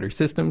freshwater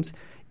systems,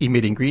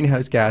 emitting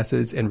greenhouse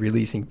gases, and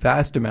releasing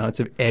vast amounts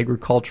of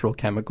agricultural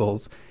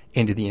chemicals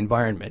into the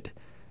environment.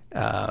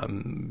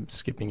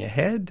 Skipping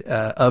ahead,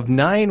 of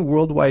 9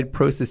 worldwide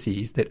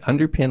processes that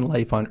underpin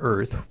life on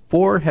Earth,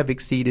 4 have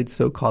exceeded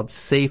so-called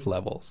safe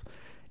levels.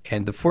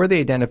 And the 4 they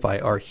identify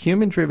are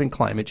human-driven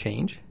climate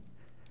change,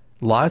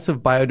 loss of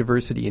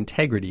biodiversity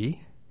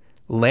integrity,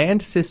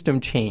 land system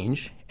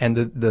change, and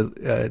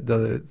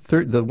the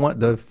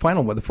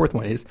fourth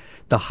one is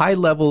the high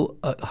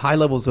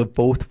levels of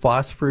both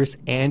phosphorus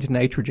and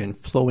nitrogen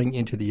flowing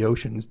into the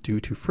oceans due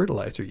to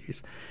fertilizer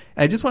use.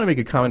 And I just want to make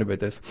a comment about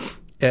this.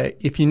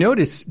 If you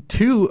notice,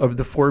 2 of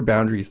the 4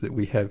 boundaries that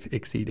we have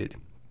exceeded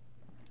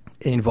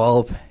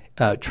involve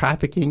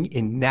trafficking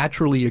in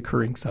naturally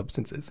occurring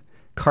substances: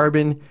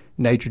 carbon,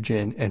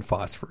 nitrogen, and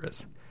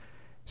phosphorus.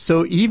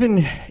 So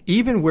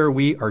even where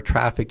we are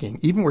trafficking,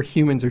 even where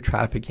humans are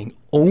trafficking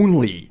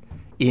only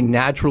in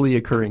naturally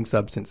occurring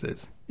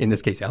substances, in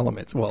this case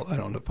elements. Well, I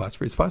don't know if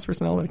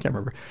phosphorus an element? I can't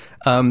remember.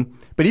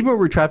 But even where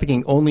we're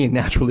trafficking only in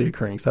naturally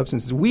occurring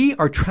substances, we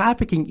are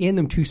trafficking in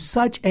them to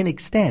such an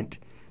extent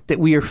that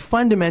we are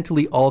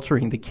fundamentally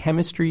altering the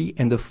chemistry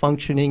and the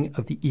functioning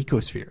of the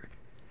ecosphere.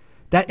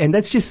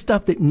 That's just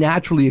stuff that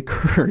naturally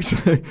occurs.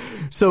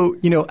 So,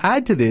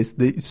 add to this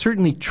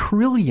certainly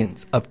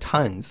trillions of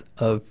tons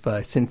of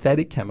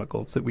synthetic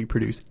chemicals that we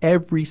produce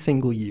every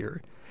single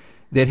year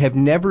that have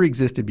never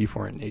existed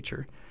before in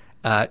nature.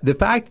 The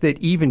fact that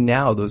even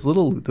now those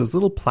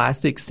little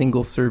plastic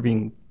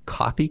single-serving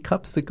coffee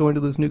cups that go into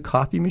those new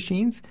coffee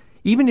machines,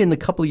 even in the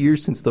couple of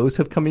years since those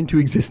have come into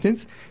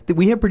existence, that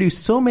we have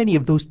produced so many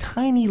of those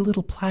tiny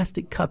little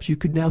plastic cups, you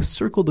could now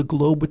circle the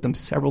globe with them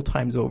several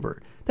times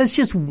over. That's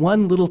just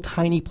one little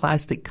tiny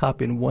plastic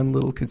cup in one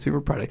little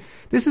consumer product.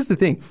 This is the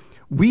thing.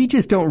 We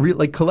just don't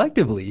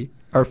collectively,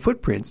 our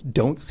footprints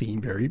don't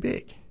seem very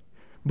big.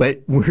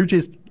 But we're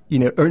just,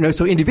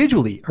 so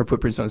individually, our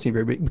footprints don't seem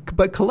very big.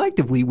 But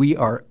collectively, we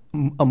are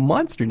a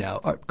monster now.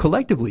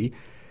 Collectively,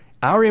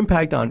 Our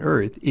impact on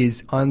Earth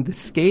is on the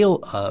scale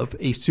of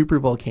a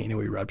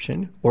supervolcano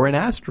eruption or an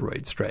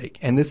asteroid strike,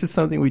 and this is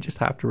something we just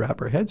have to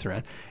wrap our heads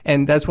around.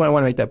 And that's why I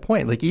want to make that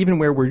point. Like even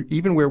where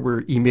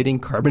we're emitting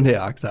carbon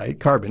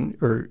dioxide,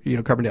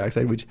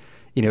 which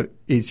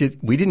is just,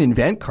 we didn't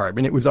invent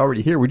carbon; it was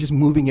already here. We're just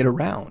moving it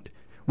around.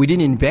 We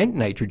didn't invent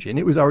nitrogen;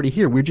 it was already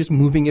here. We're just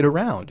moving it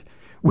around.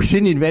 We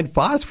didn't invent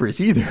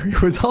phosphorus either.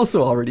 It was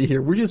also already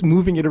here. We're just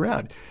moving it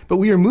around. But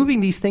we are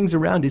moving these things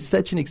around to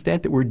such an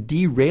extent that we're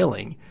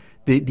derailing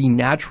the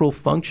natural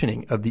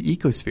functioning of the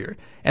ecosphere.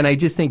 And I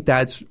just think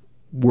that's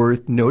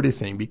worth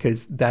noticing,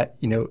 because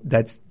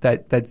that's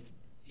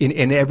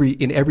in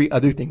every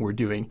other thing we're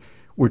doing,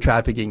 we're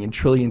trafficking in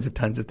trillions of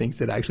tons of things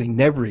that actually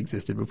never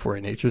existed before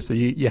in nature. So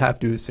you have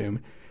to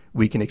assume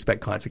we can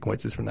expect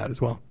consequences from that as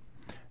well.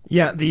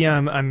 Yeah,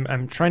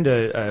 I'm trying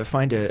to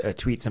find a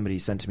tweet somebody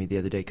sent to me the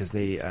other day, because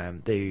they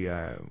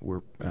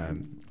were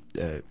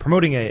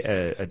promoting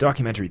a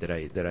documentary that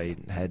I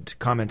had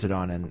commented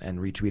on and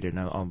retweeted, and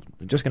I'm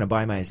just going to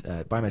buy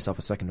myself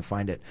a second to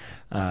find it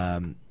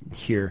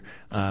here.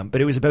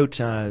 But it was about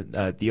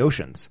the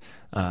oceans.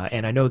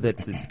 And I know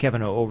that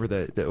Kevin, over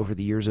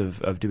the years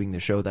of doing the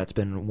show, that's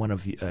been one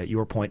of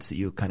your points that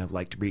you kind of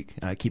like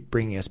to keep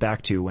bringing us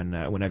back to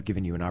when I've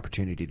given you an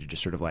opportunity to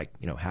just sort of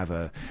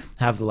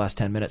have the last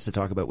 10 minutes to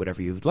talk about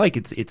whatever you'd like.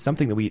 It's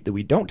something that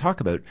we don't talk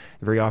about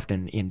very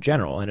often in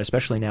general, and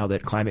especially now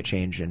that climate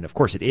change, and of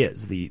course it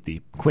is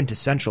the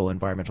quintessential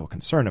environmental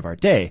concern of our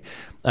day.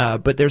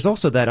 But there's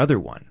also that other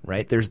one,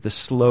 right? There's the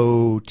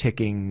slow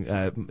ticking,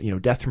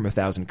 death from a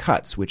thousand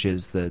cuts, which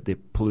is the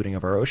polluting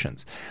of our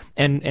oceans.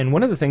 And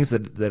one of the things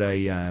that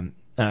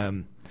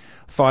I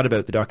thought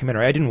about the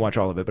documentary, I didn't watch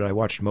all of it, but I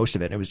watched most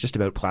of it. And it was just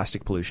about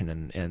plastic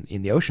pollution and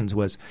in the oceans.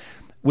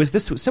 Was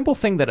this simple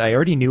thing that I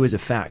already knew as a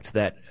fact,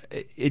 that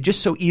it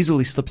just so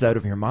easily slips out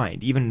of your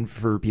mind, even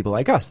for people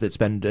like us that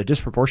spend a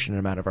disproportionate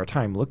amount of our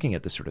time looking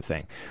at this sort of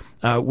thing,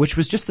 which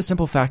was just the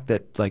simple fact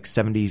that like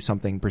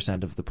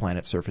 70-something% of the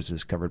planet's surface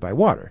is covered by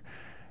water.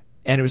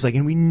 And it was like,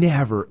 and we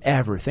never,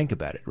 ever think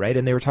about it, right?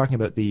 And they were talking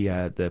about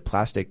the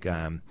plastic,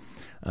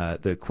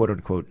 the quote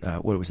unquote,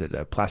 what was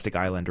it, plastic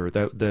island, or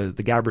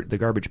the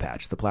garbage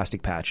patch, the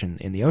plastic patch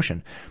in the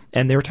ocean.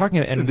 And they were talking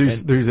about, and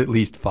there's at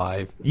least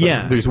 5.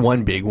 Yeah. There's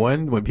one big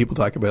one. When people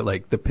talk about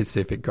like the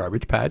Pacific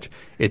garbage patch,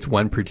 it's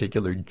one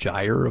particular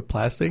gyre of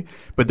plastic.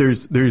 But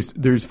there's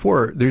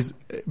 4. There's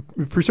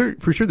for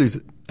sure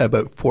there's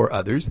about 4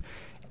 others.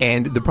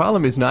 And the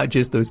problem is not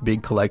just those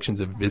big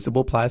collections of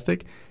visible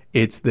plastic.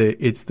 It's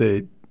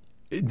the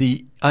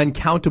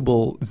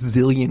uncountable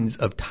zillions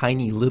of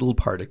tiny little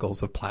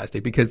particles of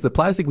plastic, because the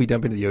plastic we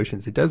dump into the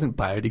oceans, it doesn't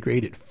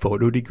biodegrade, it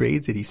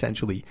photodegrades. It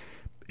essentially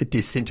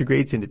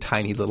disintegrates into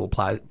tiny little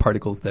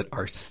particles that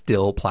are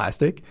still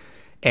plastic.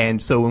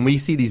 And so when we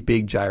see these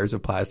big gyres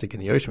of plastic in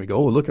the ocean, we go,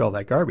 oh, look at all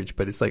that garbage.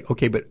 But it's like,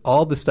 okay, but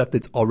all the stuff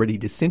that's already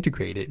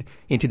disintegrated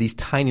into these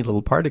tiny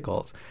little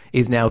particles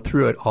is now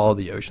throughout all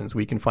the oceans.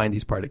 We can find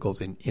these particles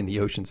in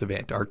the oceans of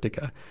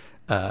Antarctica.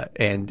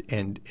 And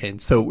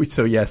so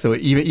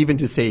even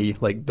to say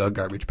like the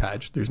garbage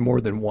patch, there's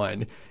more than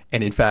one.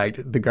 And in fact,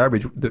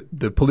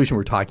 the pollution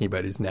we're talking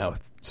about is now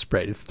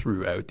spread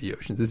throughout the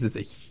oceans. This is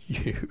a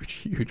huge,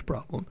 huge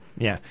problem.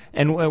 Yeah,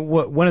 and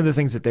one of the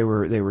things that they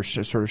were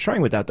sort of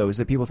showing with that, though, is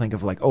that people think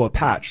of like, oh, a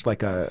patch,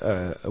 like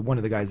one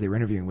of the guys they were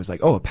interviewing was like,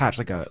 oh, a patch,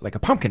 like a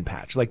pumpkin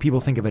patch. Like people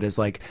think of it as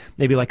like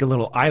maybe like a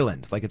little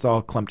island, like it's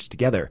all clumped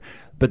together.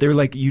 But they're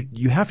like,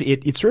 you have to.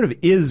 It sort of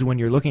is when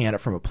you're looking at it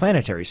from a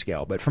planetary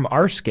scale, but from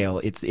our scale,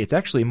 it's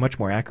actually much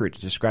more accurate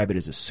to describe it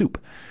as a soup,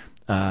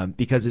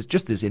 because it's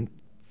just this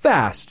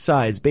vast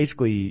size,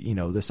 basically,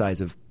 the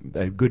size of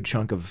a good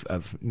chunk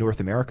of North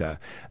America.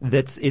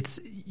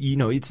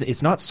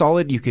 It's not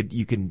solid. You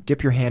can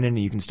dip your hand in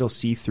and you can still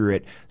see through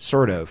it,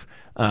 sort of.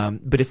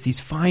 But it's these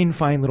fine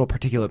little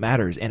particulate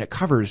matters, and it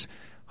covers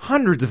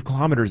hundreds of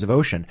kilometers of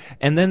ocean.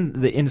 And then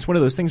and it's one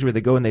of those things where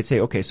they go and they say,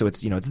 okay, so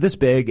it's it's this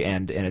big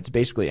and it's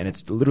basically, and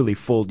it's literally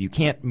full. You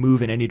can't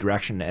move in any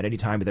direction at any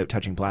time without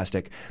touching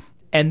plastic.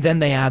 And then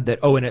they add that,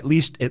 and at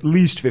least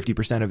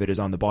 50% of it is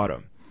on the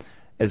bottom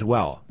as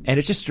well. And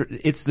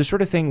it's the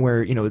sort of thing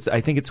where,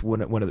 I think it's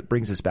one of that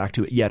brings us back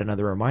to yet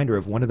another reminder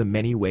of one of the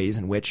many ways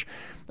in which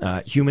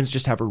humans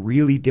just have a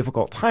really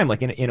difficult time.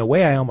 Like in a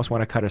way, I almost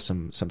want to cut us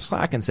some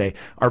slack and say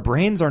our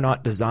brains are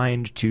not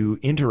designed to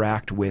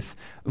interact with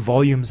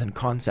volumes and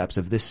concepts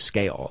of this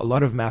scale. A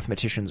lot of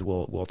mathematicians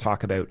will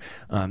talk about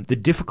the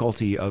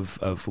difficulty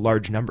of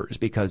large numbers,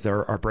 because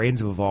our brains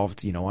have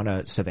evolved, on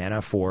a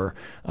savanna for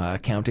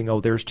counting,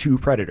 there's 2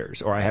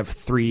 predators, or I have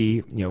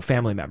 3,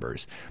 family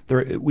members.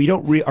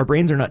 Our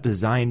brains are not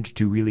designed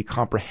to really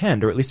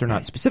comprehend, or at least they're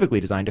not specifically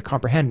designed to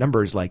comprehend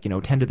numbers like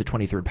 10 to the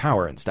 23rd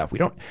power and stuff.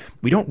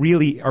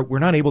 We're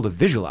not able to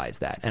visualize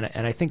that,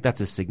 and I think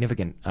that's a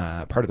significant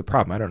part of the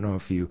problem. I don't know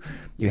if you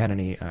had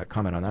any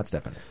comment on that,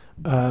 Stefan.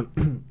 I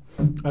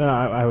don't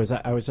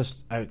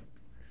know.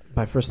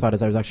 My first thought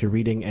is I was actually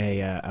reading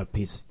a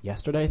piece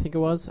yesterday, I think it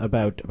was,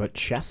 about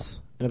chess,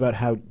 and about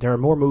how there are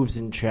more moves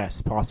in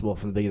chess possible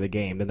from the beginning of the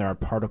game than there are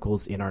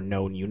particles in our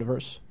known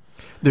universe.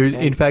 There's,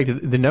 in fact,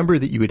 the number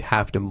that you would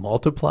have to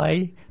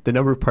multiply the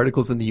number of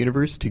particles in the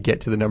universe to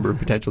get to the number of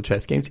potential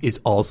chess games is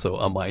also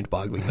a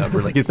mind-boggling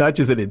number. Like, it's not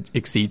just that it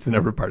exceeds the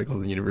number of particles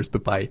in the universe,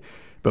 but by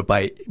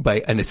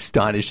an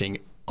astonishing,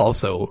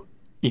 also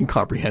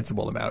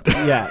incomprehensible amount.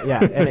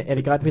 Yeah, and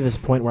it got me to this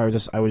point where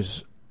I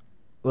was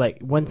like,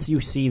 once you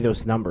see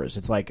those numbers,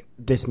 it's like,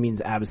 this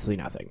means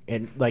absolutely nothing.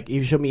 And like, if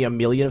you show me a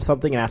million of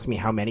something and ask me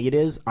how many it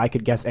is, I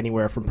could guess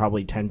anywhere from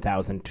probably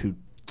 10,000 to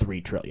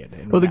 3 trillion.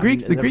 And well, the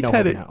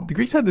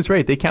Greeks had this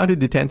right. They counted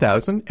to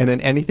 10,000, and then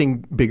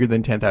anything bigger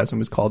than 10,000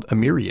 was called a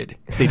myriad.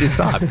 They just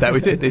stopped. That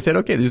was it. They said,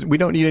 okay, we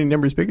don't need any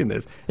numbers bigger than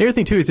this. The other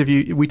thing too is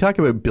we talk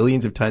about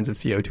billions of tons of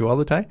CO2 all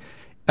the time.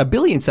 A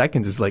billion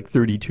seconds is like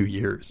 32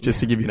 years,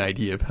 just to give you an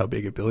idea of how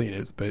big a billion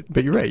is.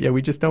 But you're right. Yeah,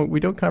 we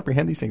don't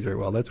comprehend these things very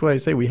well. That's why I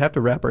say we have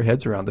to wrap our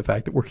heads around the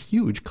fact that we're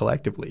huge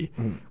collectively.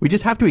 We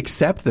just have to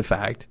accept the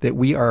fact that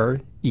we are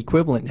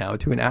equivalent now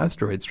to an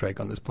asteroid strike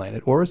on this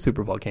planet or a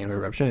supervolcano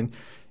eruption,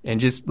 and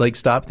just like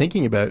stop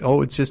thinking about,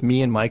 oh, it's just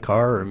me and my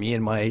car or me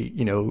and my,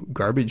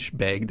 garbage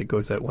bag that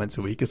goes out once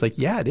a week. It's like,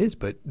 yeah, it is,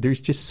 but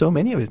there's just so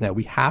many of us now.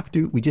 We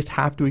just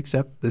have to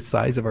accept the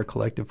size of our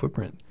collective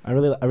footprint. I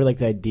really like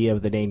the idea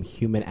of the name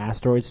Human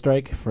Asteroid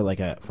Strike for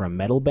a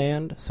metal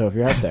band. So if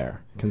you're out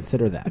there,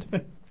 consider that.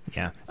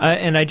 Yeah,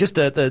 and I just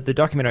the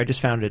documentary I just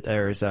found it.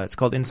 It's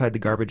called Inside the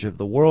Garbage of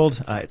the World.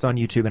 It's on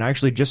YouTube, and I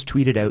actually just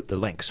tweeted out the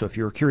link. So if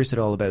you're curious at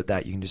all about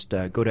that, you can just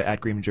go to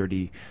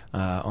 @GreenMajority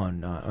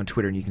on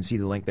Twitter, and you can see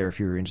the link there if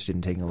you're interested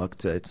in taking a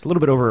look. It's a little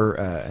bit over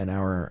an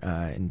hour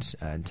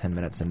and 10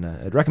 minutes, and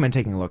I'd recommend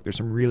taking a look. There's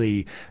some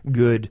really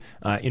good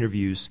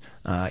interviews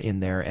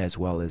in there, as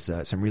well as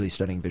some really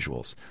stunning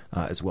visuals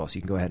as well. So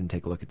you can go ahead and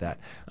take a look at that.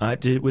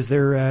 Was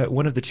there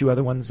one of the two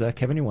other ones,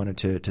 Kevin, you wanted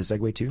to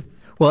segue to?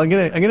 Well, I'm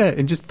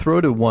gonna just throw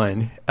to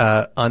one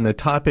on the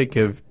topic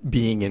of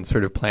being in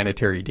sort of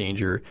planetary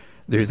danger.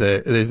 There's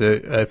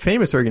a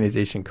famous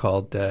organization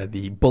called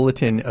the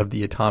Bulletin of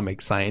the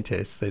Atomic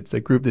Scientists. It's a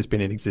group that's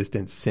been in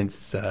existence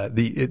since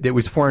it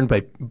was formed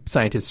by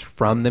scientists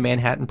from the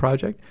Manhattan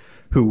Project,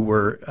 who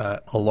were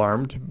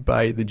alarmed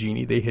by the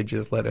genie they had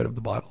just let out of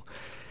the bottle.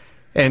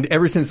 And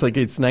ever since,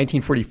 it's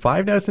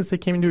 1945 now since they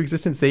came into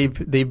existence,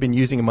 they've been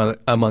using,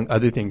 among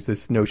other things,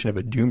 this notion of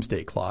a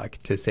doomsday clock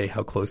to say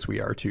how close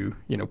we are to,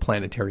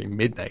 planetary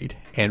midnight.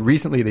 And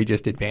recently they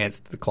just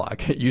advanced the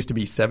clock. It used to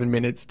be 7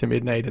 minutes to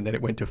midnight, and then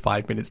it went to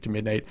 5 minutes to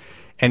midnight.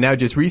 And now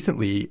just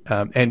recently,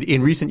 and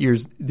in recent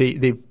years,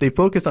 they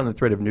focused on the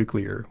threat of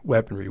nuclear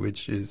weaponry,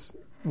 which is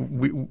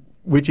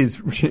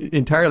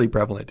entirely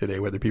prevalent today,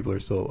 whether people are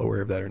still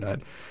aware of that or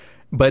not.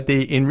 But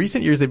in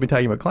recent years, they've been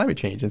talking about climate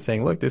change and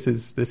saying, look, this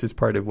is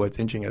part of what's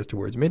inching us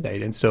towards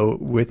midnight. And so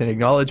with an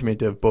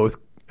acknowledgement of both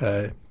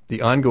the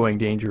ongoing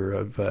danger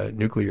of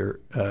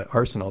nuclear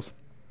arsenals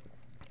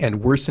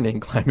and worsening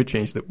climate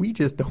change that we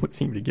just don't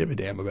seem to give a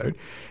damn about,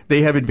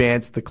 they have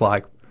advanced the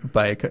clock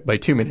by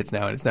 2 minutes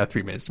now, and it's now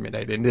 3 minutes to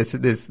midnight. And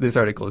this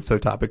article is so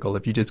topical.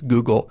 If you just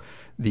Google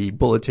the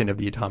Bulletin of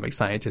the Atomic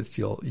Scientists,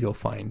 you'll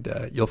find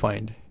their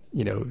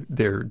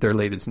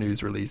latest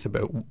news release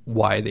about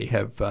why they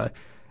have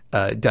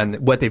done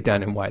what they've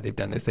done and why they've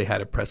done this. They had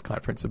a press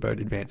conference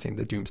about advancing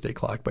the doomsday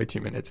clock by 2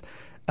 minutes.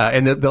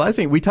 And the last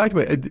thing we talked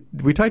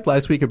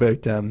last week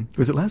about,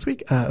 was it last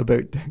week?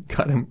 About,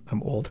 God,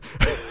 I'm old.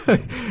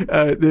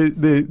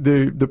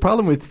 The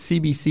problem with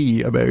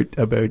CBC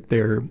about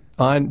their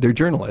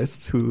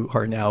journalists who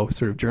are now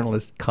sort of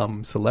journalists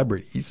come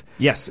celebrities.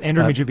 Yes,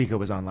 Andrew Mijovica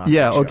was on last week.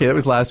 Yeah, okay, that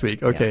was last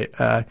week. Okay.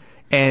 Yeah.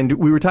 And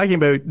we were talking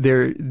about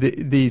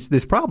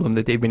this problem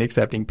that they've been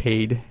accepting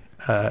paid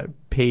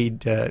fees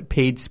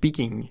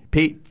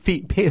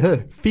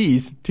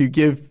to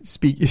give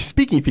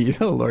speaking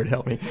fees. Oh, Lord,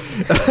 help me.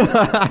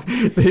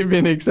 They've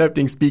been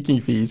accepting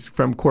speaking fees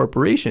from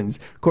corporations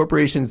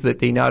that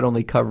they not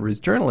only cover as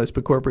journalists,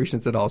 but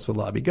corporations that also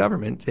lobby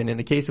government. And in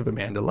the case of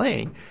Amanda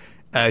Lang,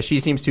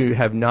 she seems to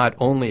have not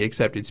only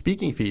accepted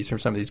speaking fees from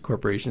some of these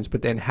corporations,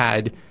 but then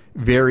had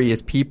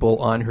various people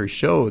on her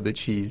show that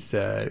she's,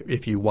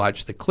 if you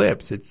watch the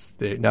clips,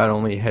 not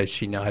only has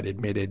she not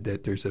admitted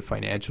that there's a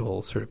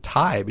financial sort of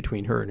tie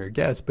between her and her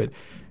guests, but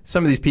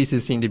some of these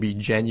pieces seem to be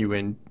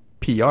genuine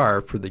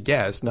PR for the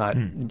guests, not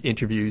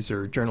interviews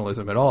or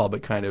journalism at all,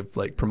 but kind of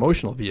like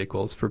promotional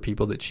vehicles for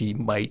people that she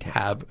might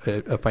have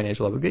a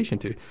financial obligation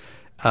to.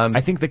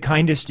 I think the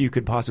kindest you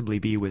could possibly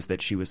be was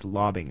that she was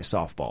lobbing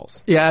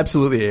softballs. Yeah,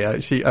 absolutely. Yeah,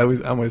 I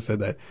almost said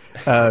that.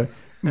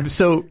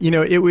 So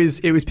it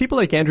was people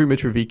like Andrew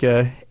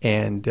Mitrovica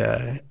and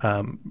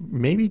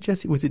maybe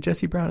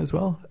Jesse Brown as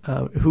well,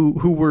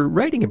 who were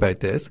writing about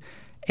this,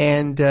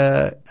 and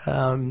I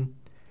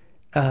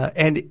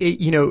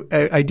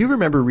do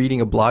remember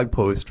reading a blog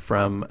post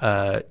from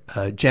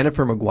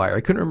Jennifer Maguire.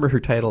 I couldn't remember her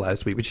title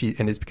last week, but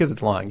and it's because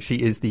it's long.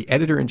 She is the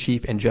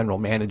editor-in-chief and general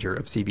manager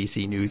of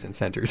CBC News and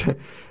Centers.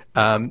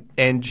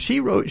 And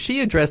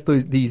she addressed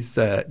these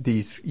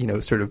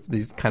sort of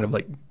these kind of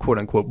like quote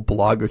unquote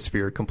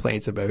blogosphere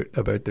complaints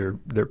about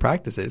their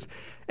practices.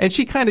 And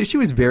she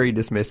was very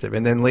dismissive.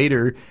 And then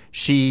later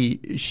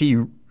she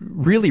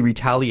really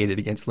retaliated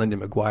against Linda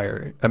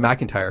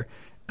McIntyre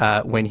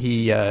when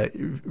he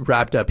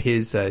wrapped up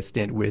his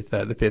stint with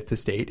the Fifth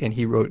Estate, and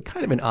he wrote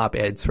kind of an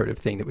op-ed sort of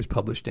thing that was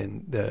published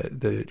in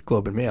the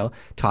Globe and Mail,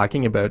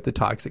 talking about the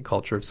toxic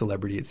culture of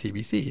celebrity at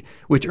CBC,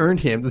 which earned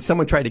him.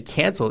 Someone tried to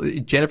cancel.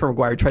 Jennifer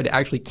Maguire tried to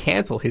actually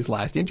cancel his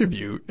last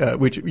interview,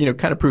 which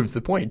kind of proves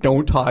the point.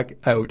 Don't talk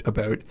out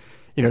about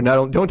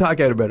don't talk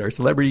out about our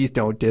celebrities.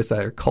 Don't diss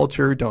our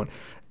culture. Don't.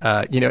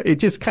 It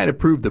just kind of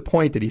proved the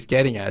point that he's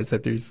getting at, is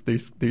that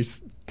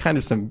there's kind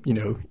of some,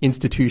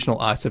 institutional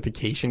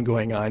ossification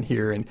going on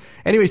here. And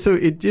anyway, so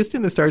it just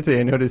in the start today,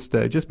 I noticed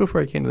just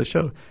before I came to the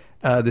show,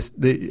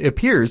 it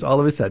appears all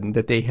of a sudden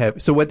that they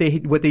have. So what they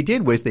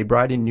did was they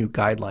brought in new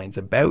guidelines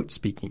about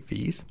speaking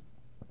fees,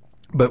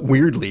 but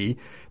weirdly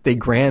they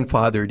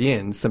grandfathered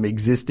in some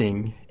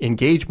existing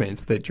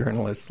engagements that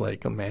journalists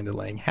like Amanda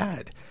Lang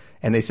had.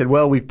 And they said,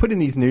 well, we've put in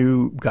these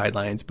new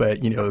guidelines, but,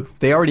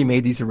 they already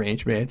made these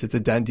arrangements. It's a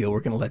done deal. We're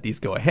going to let these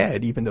go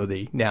ahead, even though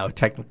they now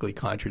technically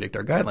contradict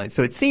our guidelines.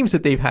 So it seems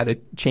that they've had a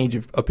change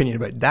of opinion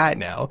about that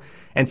now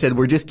and said,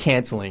 we're just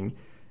canceling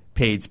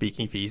paid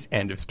speaking fees,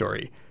 end of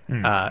story,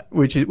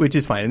 which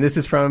is fine. And this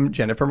is from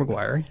Jennifer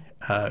Maguire,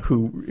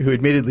 who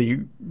admittedly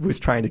was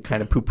trying to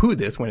kind of poo-poo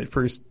this when it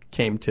first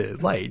came to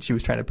light. She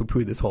was trying to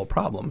poo-poo this whole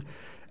problem.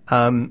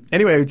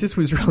 Anyway, I just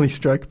was really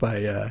struck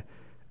by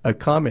a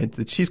comment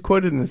that she's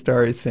quoted in the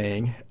Star as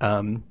saying,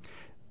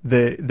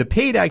 the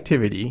paid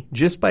activity,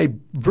 just by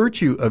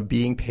virtue of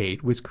being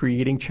paid, was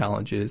creating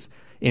challenges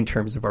in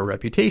terms of our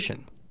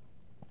reputation.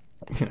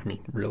 I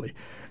mean, really.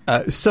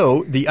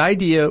 So the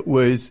idea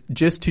was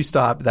just to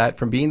stop that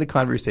from being the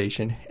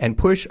conversation and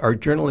push our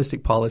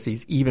journalistic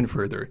policies even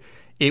further.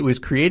 It was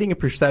creating a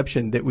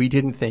perception that we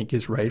didn't think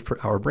is right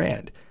for our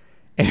brand.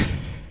 And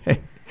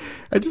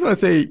I just want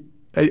to say,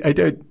 I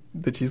doubt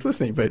that she's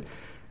listening, but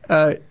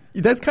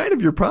that's kind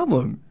of your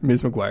problem,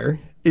 Ms. Maguire,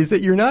 is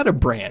that you're not a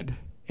brand.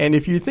 And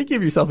if you're thinking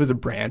of yourself as a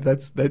brand,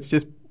 that's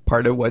just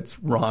part of what's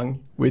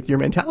wrong with your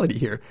mentality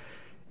here.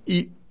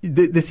 The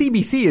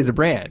CBC is a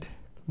brand,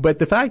 but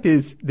the fact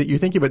is that you're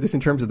thinking about this in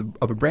terms of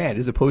a brand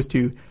as opposed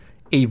to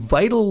a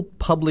vital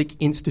public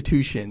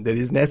institution that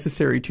is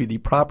necessary to the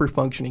proper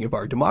functioning of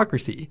our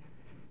democracy.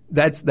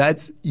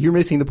 You're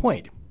missing the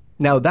point.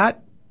 Now,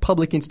 that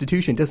public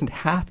institution doesn't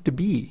have to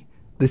be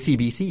the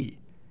CBC.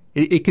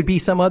 It could be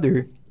some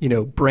other,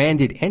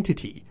 branded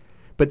entity.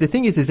 But the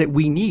thing is that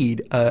we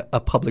need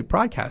a public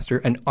broadcaster,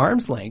 an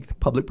arm's length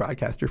public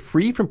broadcaster,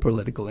 free from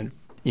political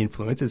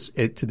influence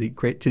to the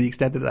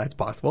extent that that's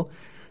possible.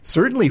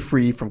 Certainly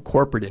free from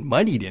corporate and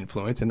moneyed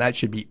influence, and that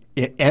should be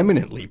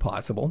eminently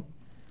possible.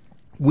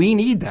 We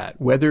need that,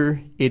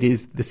 whether it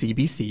is the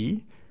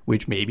CBC,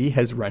 which maybe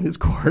has run its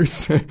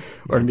course,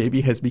 or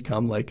maybe has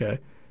become like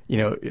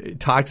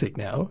toxic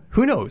now.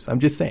 Who knows?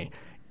 I'm just saying.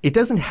 It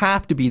doesn't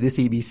have to be the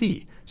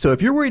CBC. So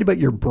if you're worried about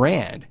your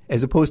brand,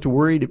 as opposed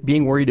to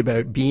being worried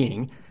about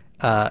being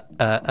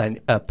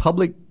a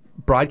public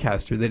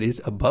broadcaster that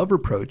is above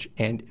reproach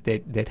and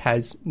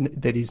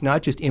that is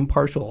not just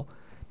impartial,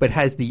 but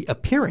has the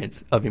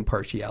appearance of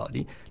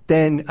impartiality,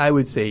 then I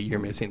would say you're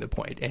missing the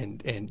point.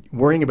 And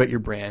worrying about your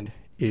brand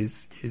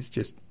is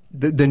just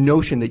the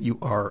notion that you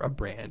are a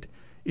brand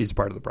is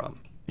part of the problem.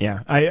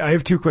 Yeah, I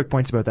have two quick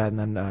points about that, and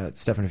then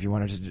Stefan, if you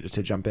wanted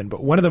to jump in.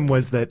 But one of them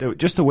was that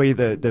just the way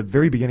the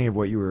very beginning of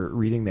what you were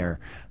reading there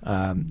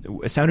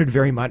sounded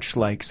very much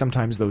like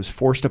sometimes those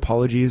forced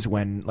apologies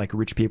when like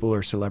rich people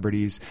or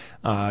celebrities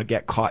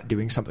get caught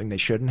doing something they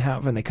shouldn't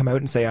have, and they come out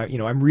and say,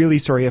 I'm really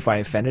sorry if I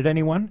offended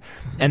anyone.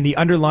 And the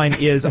underline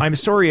is, I'm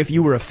sorry if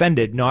you were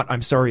offended, not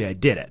I'm sorry I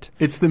did it.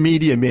 It's the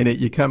media minute.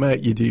 You come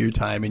out, you do your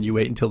time, and you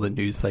wait until the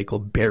news cycle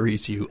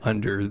buries you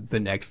under the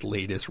next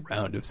latest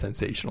round of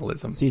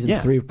sensationalism. Season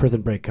 3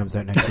 Prison Break comes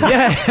out next week.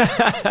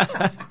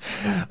 Yeah.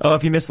 Oh,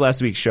 if you missed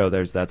last week's show,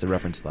 that's a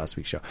reference to last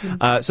week's show.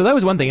 So that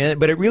was one thing,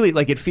 but it really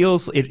it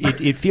feels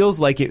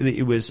like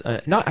it was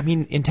not. I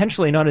mean,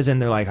 intentionally, not as in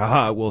they're like,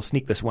 haha, we'll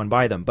sneak this one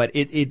by them, but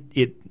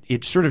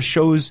it sort of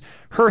shows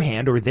her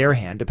hand or their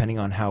hand, depending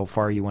on how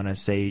far you want to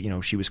say,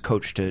 she was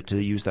coached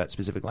to use that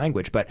specific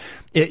language. But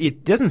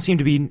it doesn't seem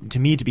to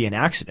me to be an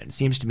accident. It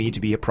seems to me to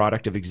be a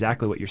product of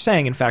exactly what you're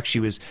saying. In fact, she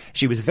was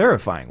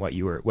verifying what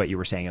you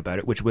were saying about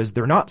it, which was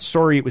they're not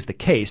sorry it was the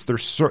case. They're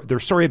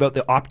sorry about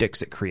the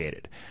optics it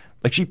created.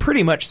 Like she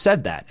pretty much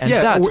said that, and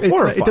that's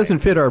horrifying. It doesn't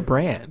fit our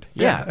brand.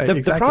 Yeah,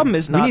 exactly. The problem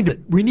is not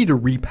we need to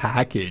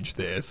repackage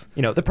this.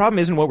 The problem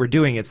isn't what we're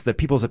doing; it's the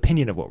people's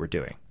opinion of what we're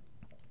doing.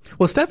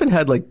 Well, Stefan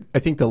had I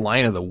think the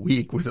line of the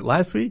week. Was it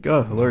last week?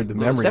 Oh Lord, the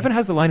memory. Stefan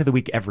has the line of the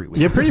week every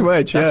week. Yeah, pretty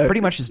much. That's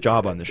pretty much his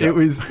job on the show. It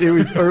was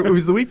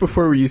the week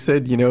before where you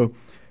said,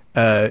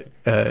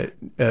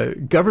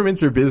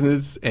 governments are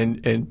business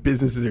and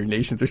businesses are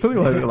nations or something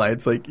along the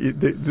lines. Like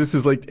this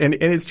is like, and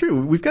it's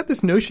true. We've got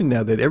this notion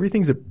now that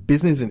everything's a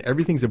business and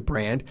everything's a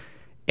brand.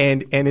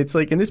 And it's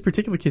like in this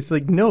particular case,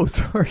 like, no,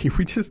 sorry,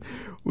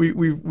 we're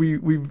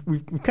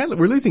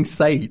losing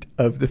sight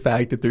of the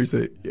fact that there's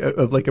a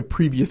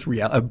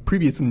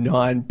previous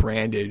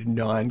non-branded,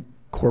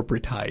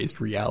 non-corporatized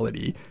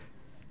reality.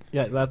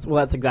 Yeah,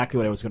 that's exactly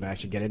what I was going to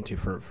actually get into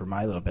for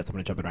my little bits. I'm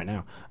going to jump in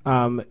right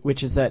now,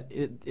 which is that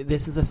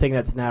this is a thing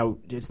that's now,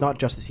 it's not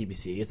just the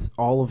CBC, it's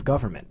all of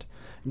government.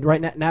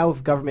 Right now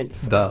if government...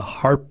 The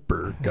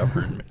Harper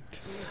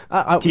government.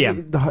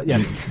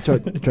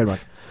 TM. Trademark.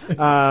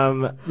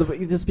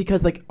 Just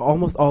because like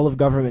almost all of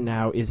government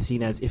now is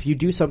seen as, if you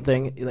do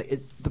something,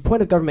 the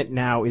point of government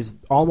now is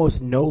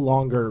almost no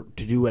longer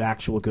to do an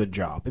actual good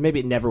job. And maybe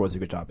it never was a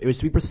good job. It was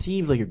to be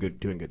perceived like you're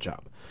doing a good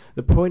job.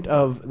 The point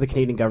of the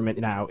Canadian government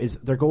now is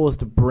their goal is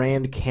to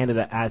brand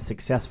Canada as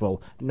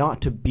successful,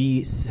 not to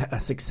be a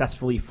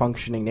successfully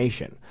functioning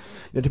nation.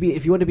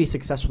 If you want to be a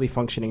successfully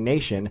functioning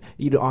nation,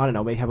 you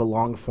maybe have a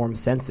long form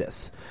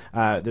census.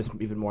 There's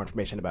even more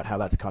information about how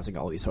that's causing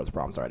all these sorts of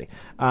problems already.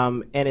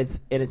 And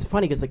it's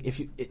funny because like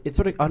it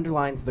sort of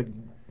underlines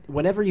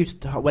whenever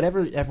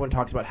everyone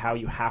talks about how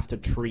you have to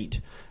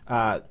treat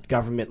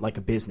government like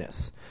a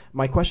business.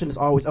 My question is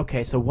always,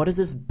 okay, so what is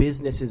this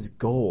business's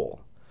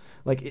goal?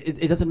 Like,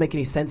 it doesn't make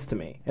any sense to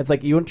me. It's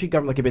like, you want to treat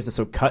government like a business,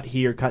 so cut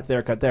here, cut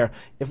there, cut there.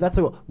 If that's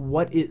the goal,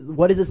 what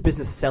is this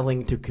business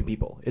selling to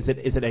people? Is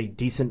it a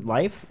decent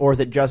life, or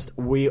is it just,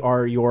 we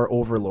are your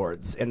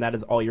overlords, and that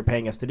is all you're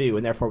paying us to do,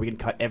 and therefore we can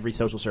cut every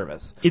social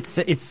service? It's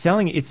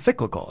selling. It's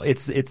cyclical.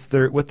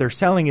 What they're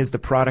selling is the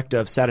product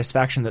of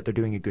satisfaction that they're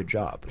doing a good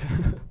job.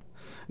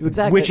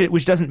 Exactly.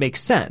 Which doesn't make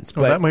sense.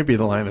 But that might be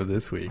the line of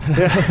this week.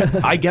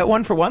 I get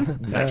one for once.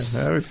 Nice.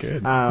 Yeah, that was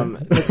good.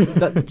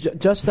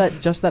 Just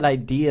that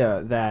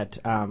idea that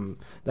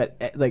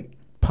the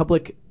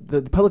public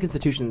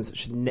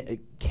institutions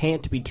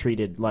can't be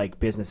treated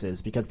like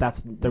businesses, because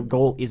their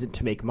goal isn't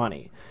to make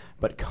money.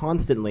 But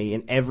constantly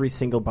in every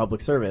single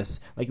public service,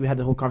 like we had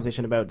the whole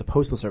conversation about the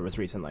Postal Service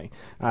recently,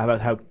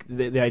 about how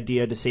the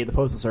idea to save the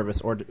Postal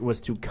Service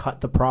was to cut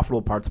the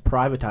profitable parts,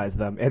 privatize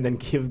them, and then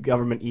give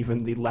government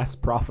even the less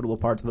profitable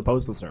parts of the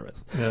Postal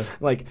Service. Yeah.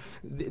 Like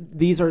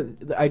these are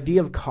the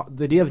idea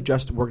of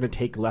just, we're going to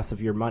take less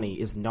of your money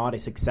is not a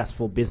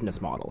successful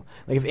business model.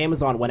 Like if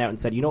Amazon went out and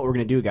said, you know what we're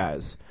going to do,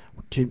 guys,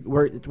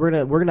 we're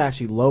gonna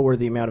actually lower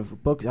the amount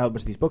of books, how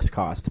much these books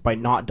cost, by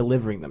not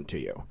delivering them to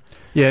you.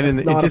 Yeah, it's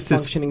and not just a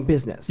functioning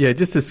business. Yeah,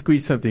 just to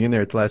squeeze something in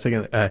there at the last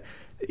second.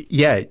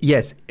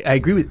 Yes, I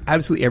agree with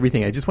absolutely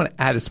everything. I just want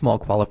to add a small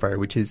qualifier,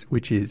 which is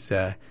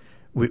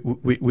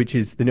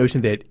the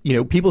notion that, you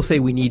know, people say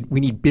we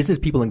need business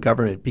people in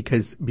government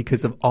because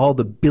of all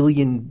the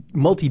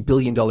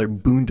multi-billion-dollar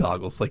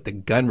boondoggles like the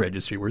gun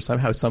registry, where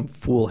somehow some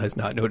fool has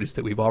not noticed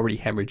that we've already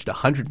hemorrhaged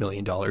 $100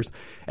 million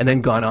and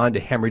then gone on to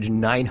hemorrhage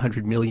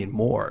 $900 million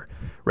more,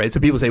 right? So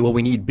people say, well,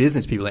 we need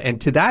business people,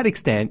 and to that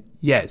extent,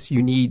 yes,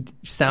 you need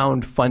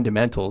sound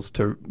fundamentals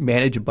to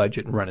manage a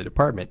budget and run a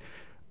department,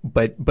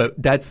 but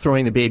that's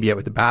throwing the baby out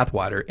with the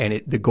bathwater,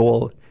 and the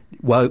goal.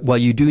 While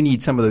you do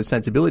need some of those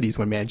sensibilities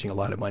when managing a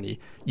lot of money,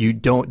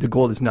 the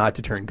goal is not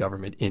to turn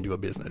government into a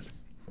business.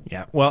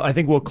 Yeah, well, I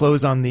think we'll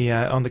close on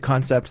the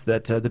concept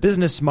that the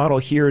business model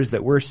here is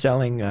that we're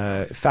selling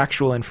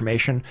factual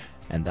information,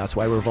 and that's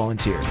why we're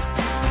volunteers.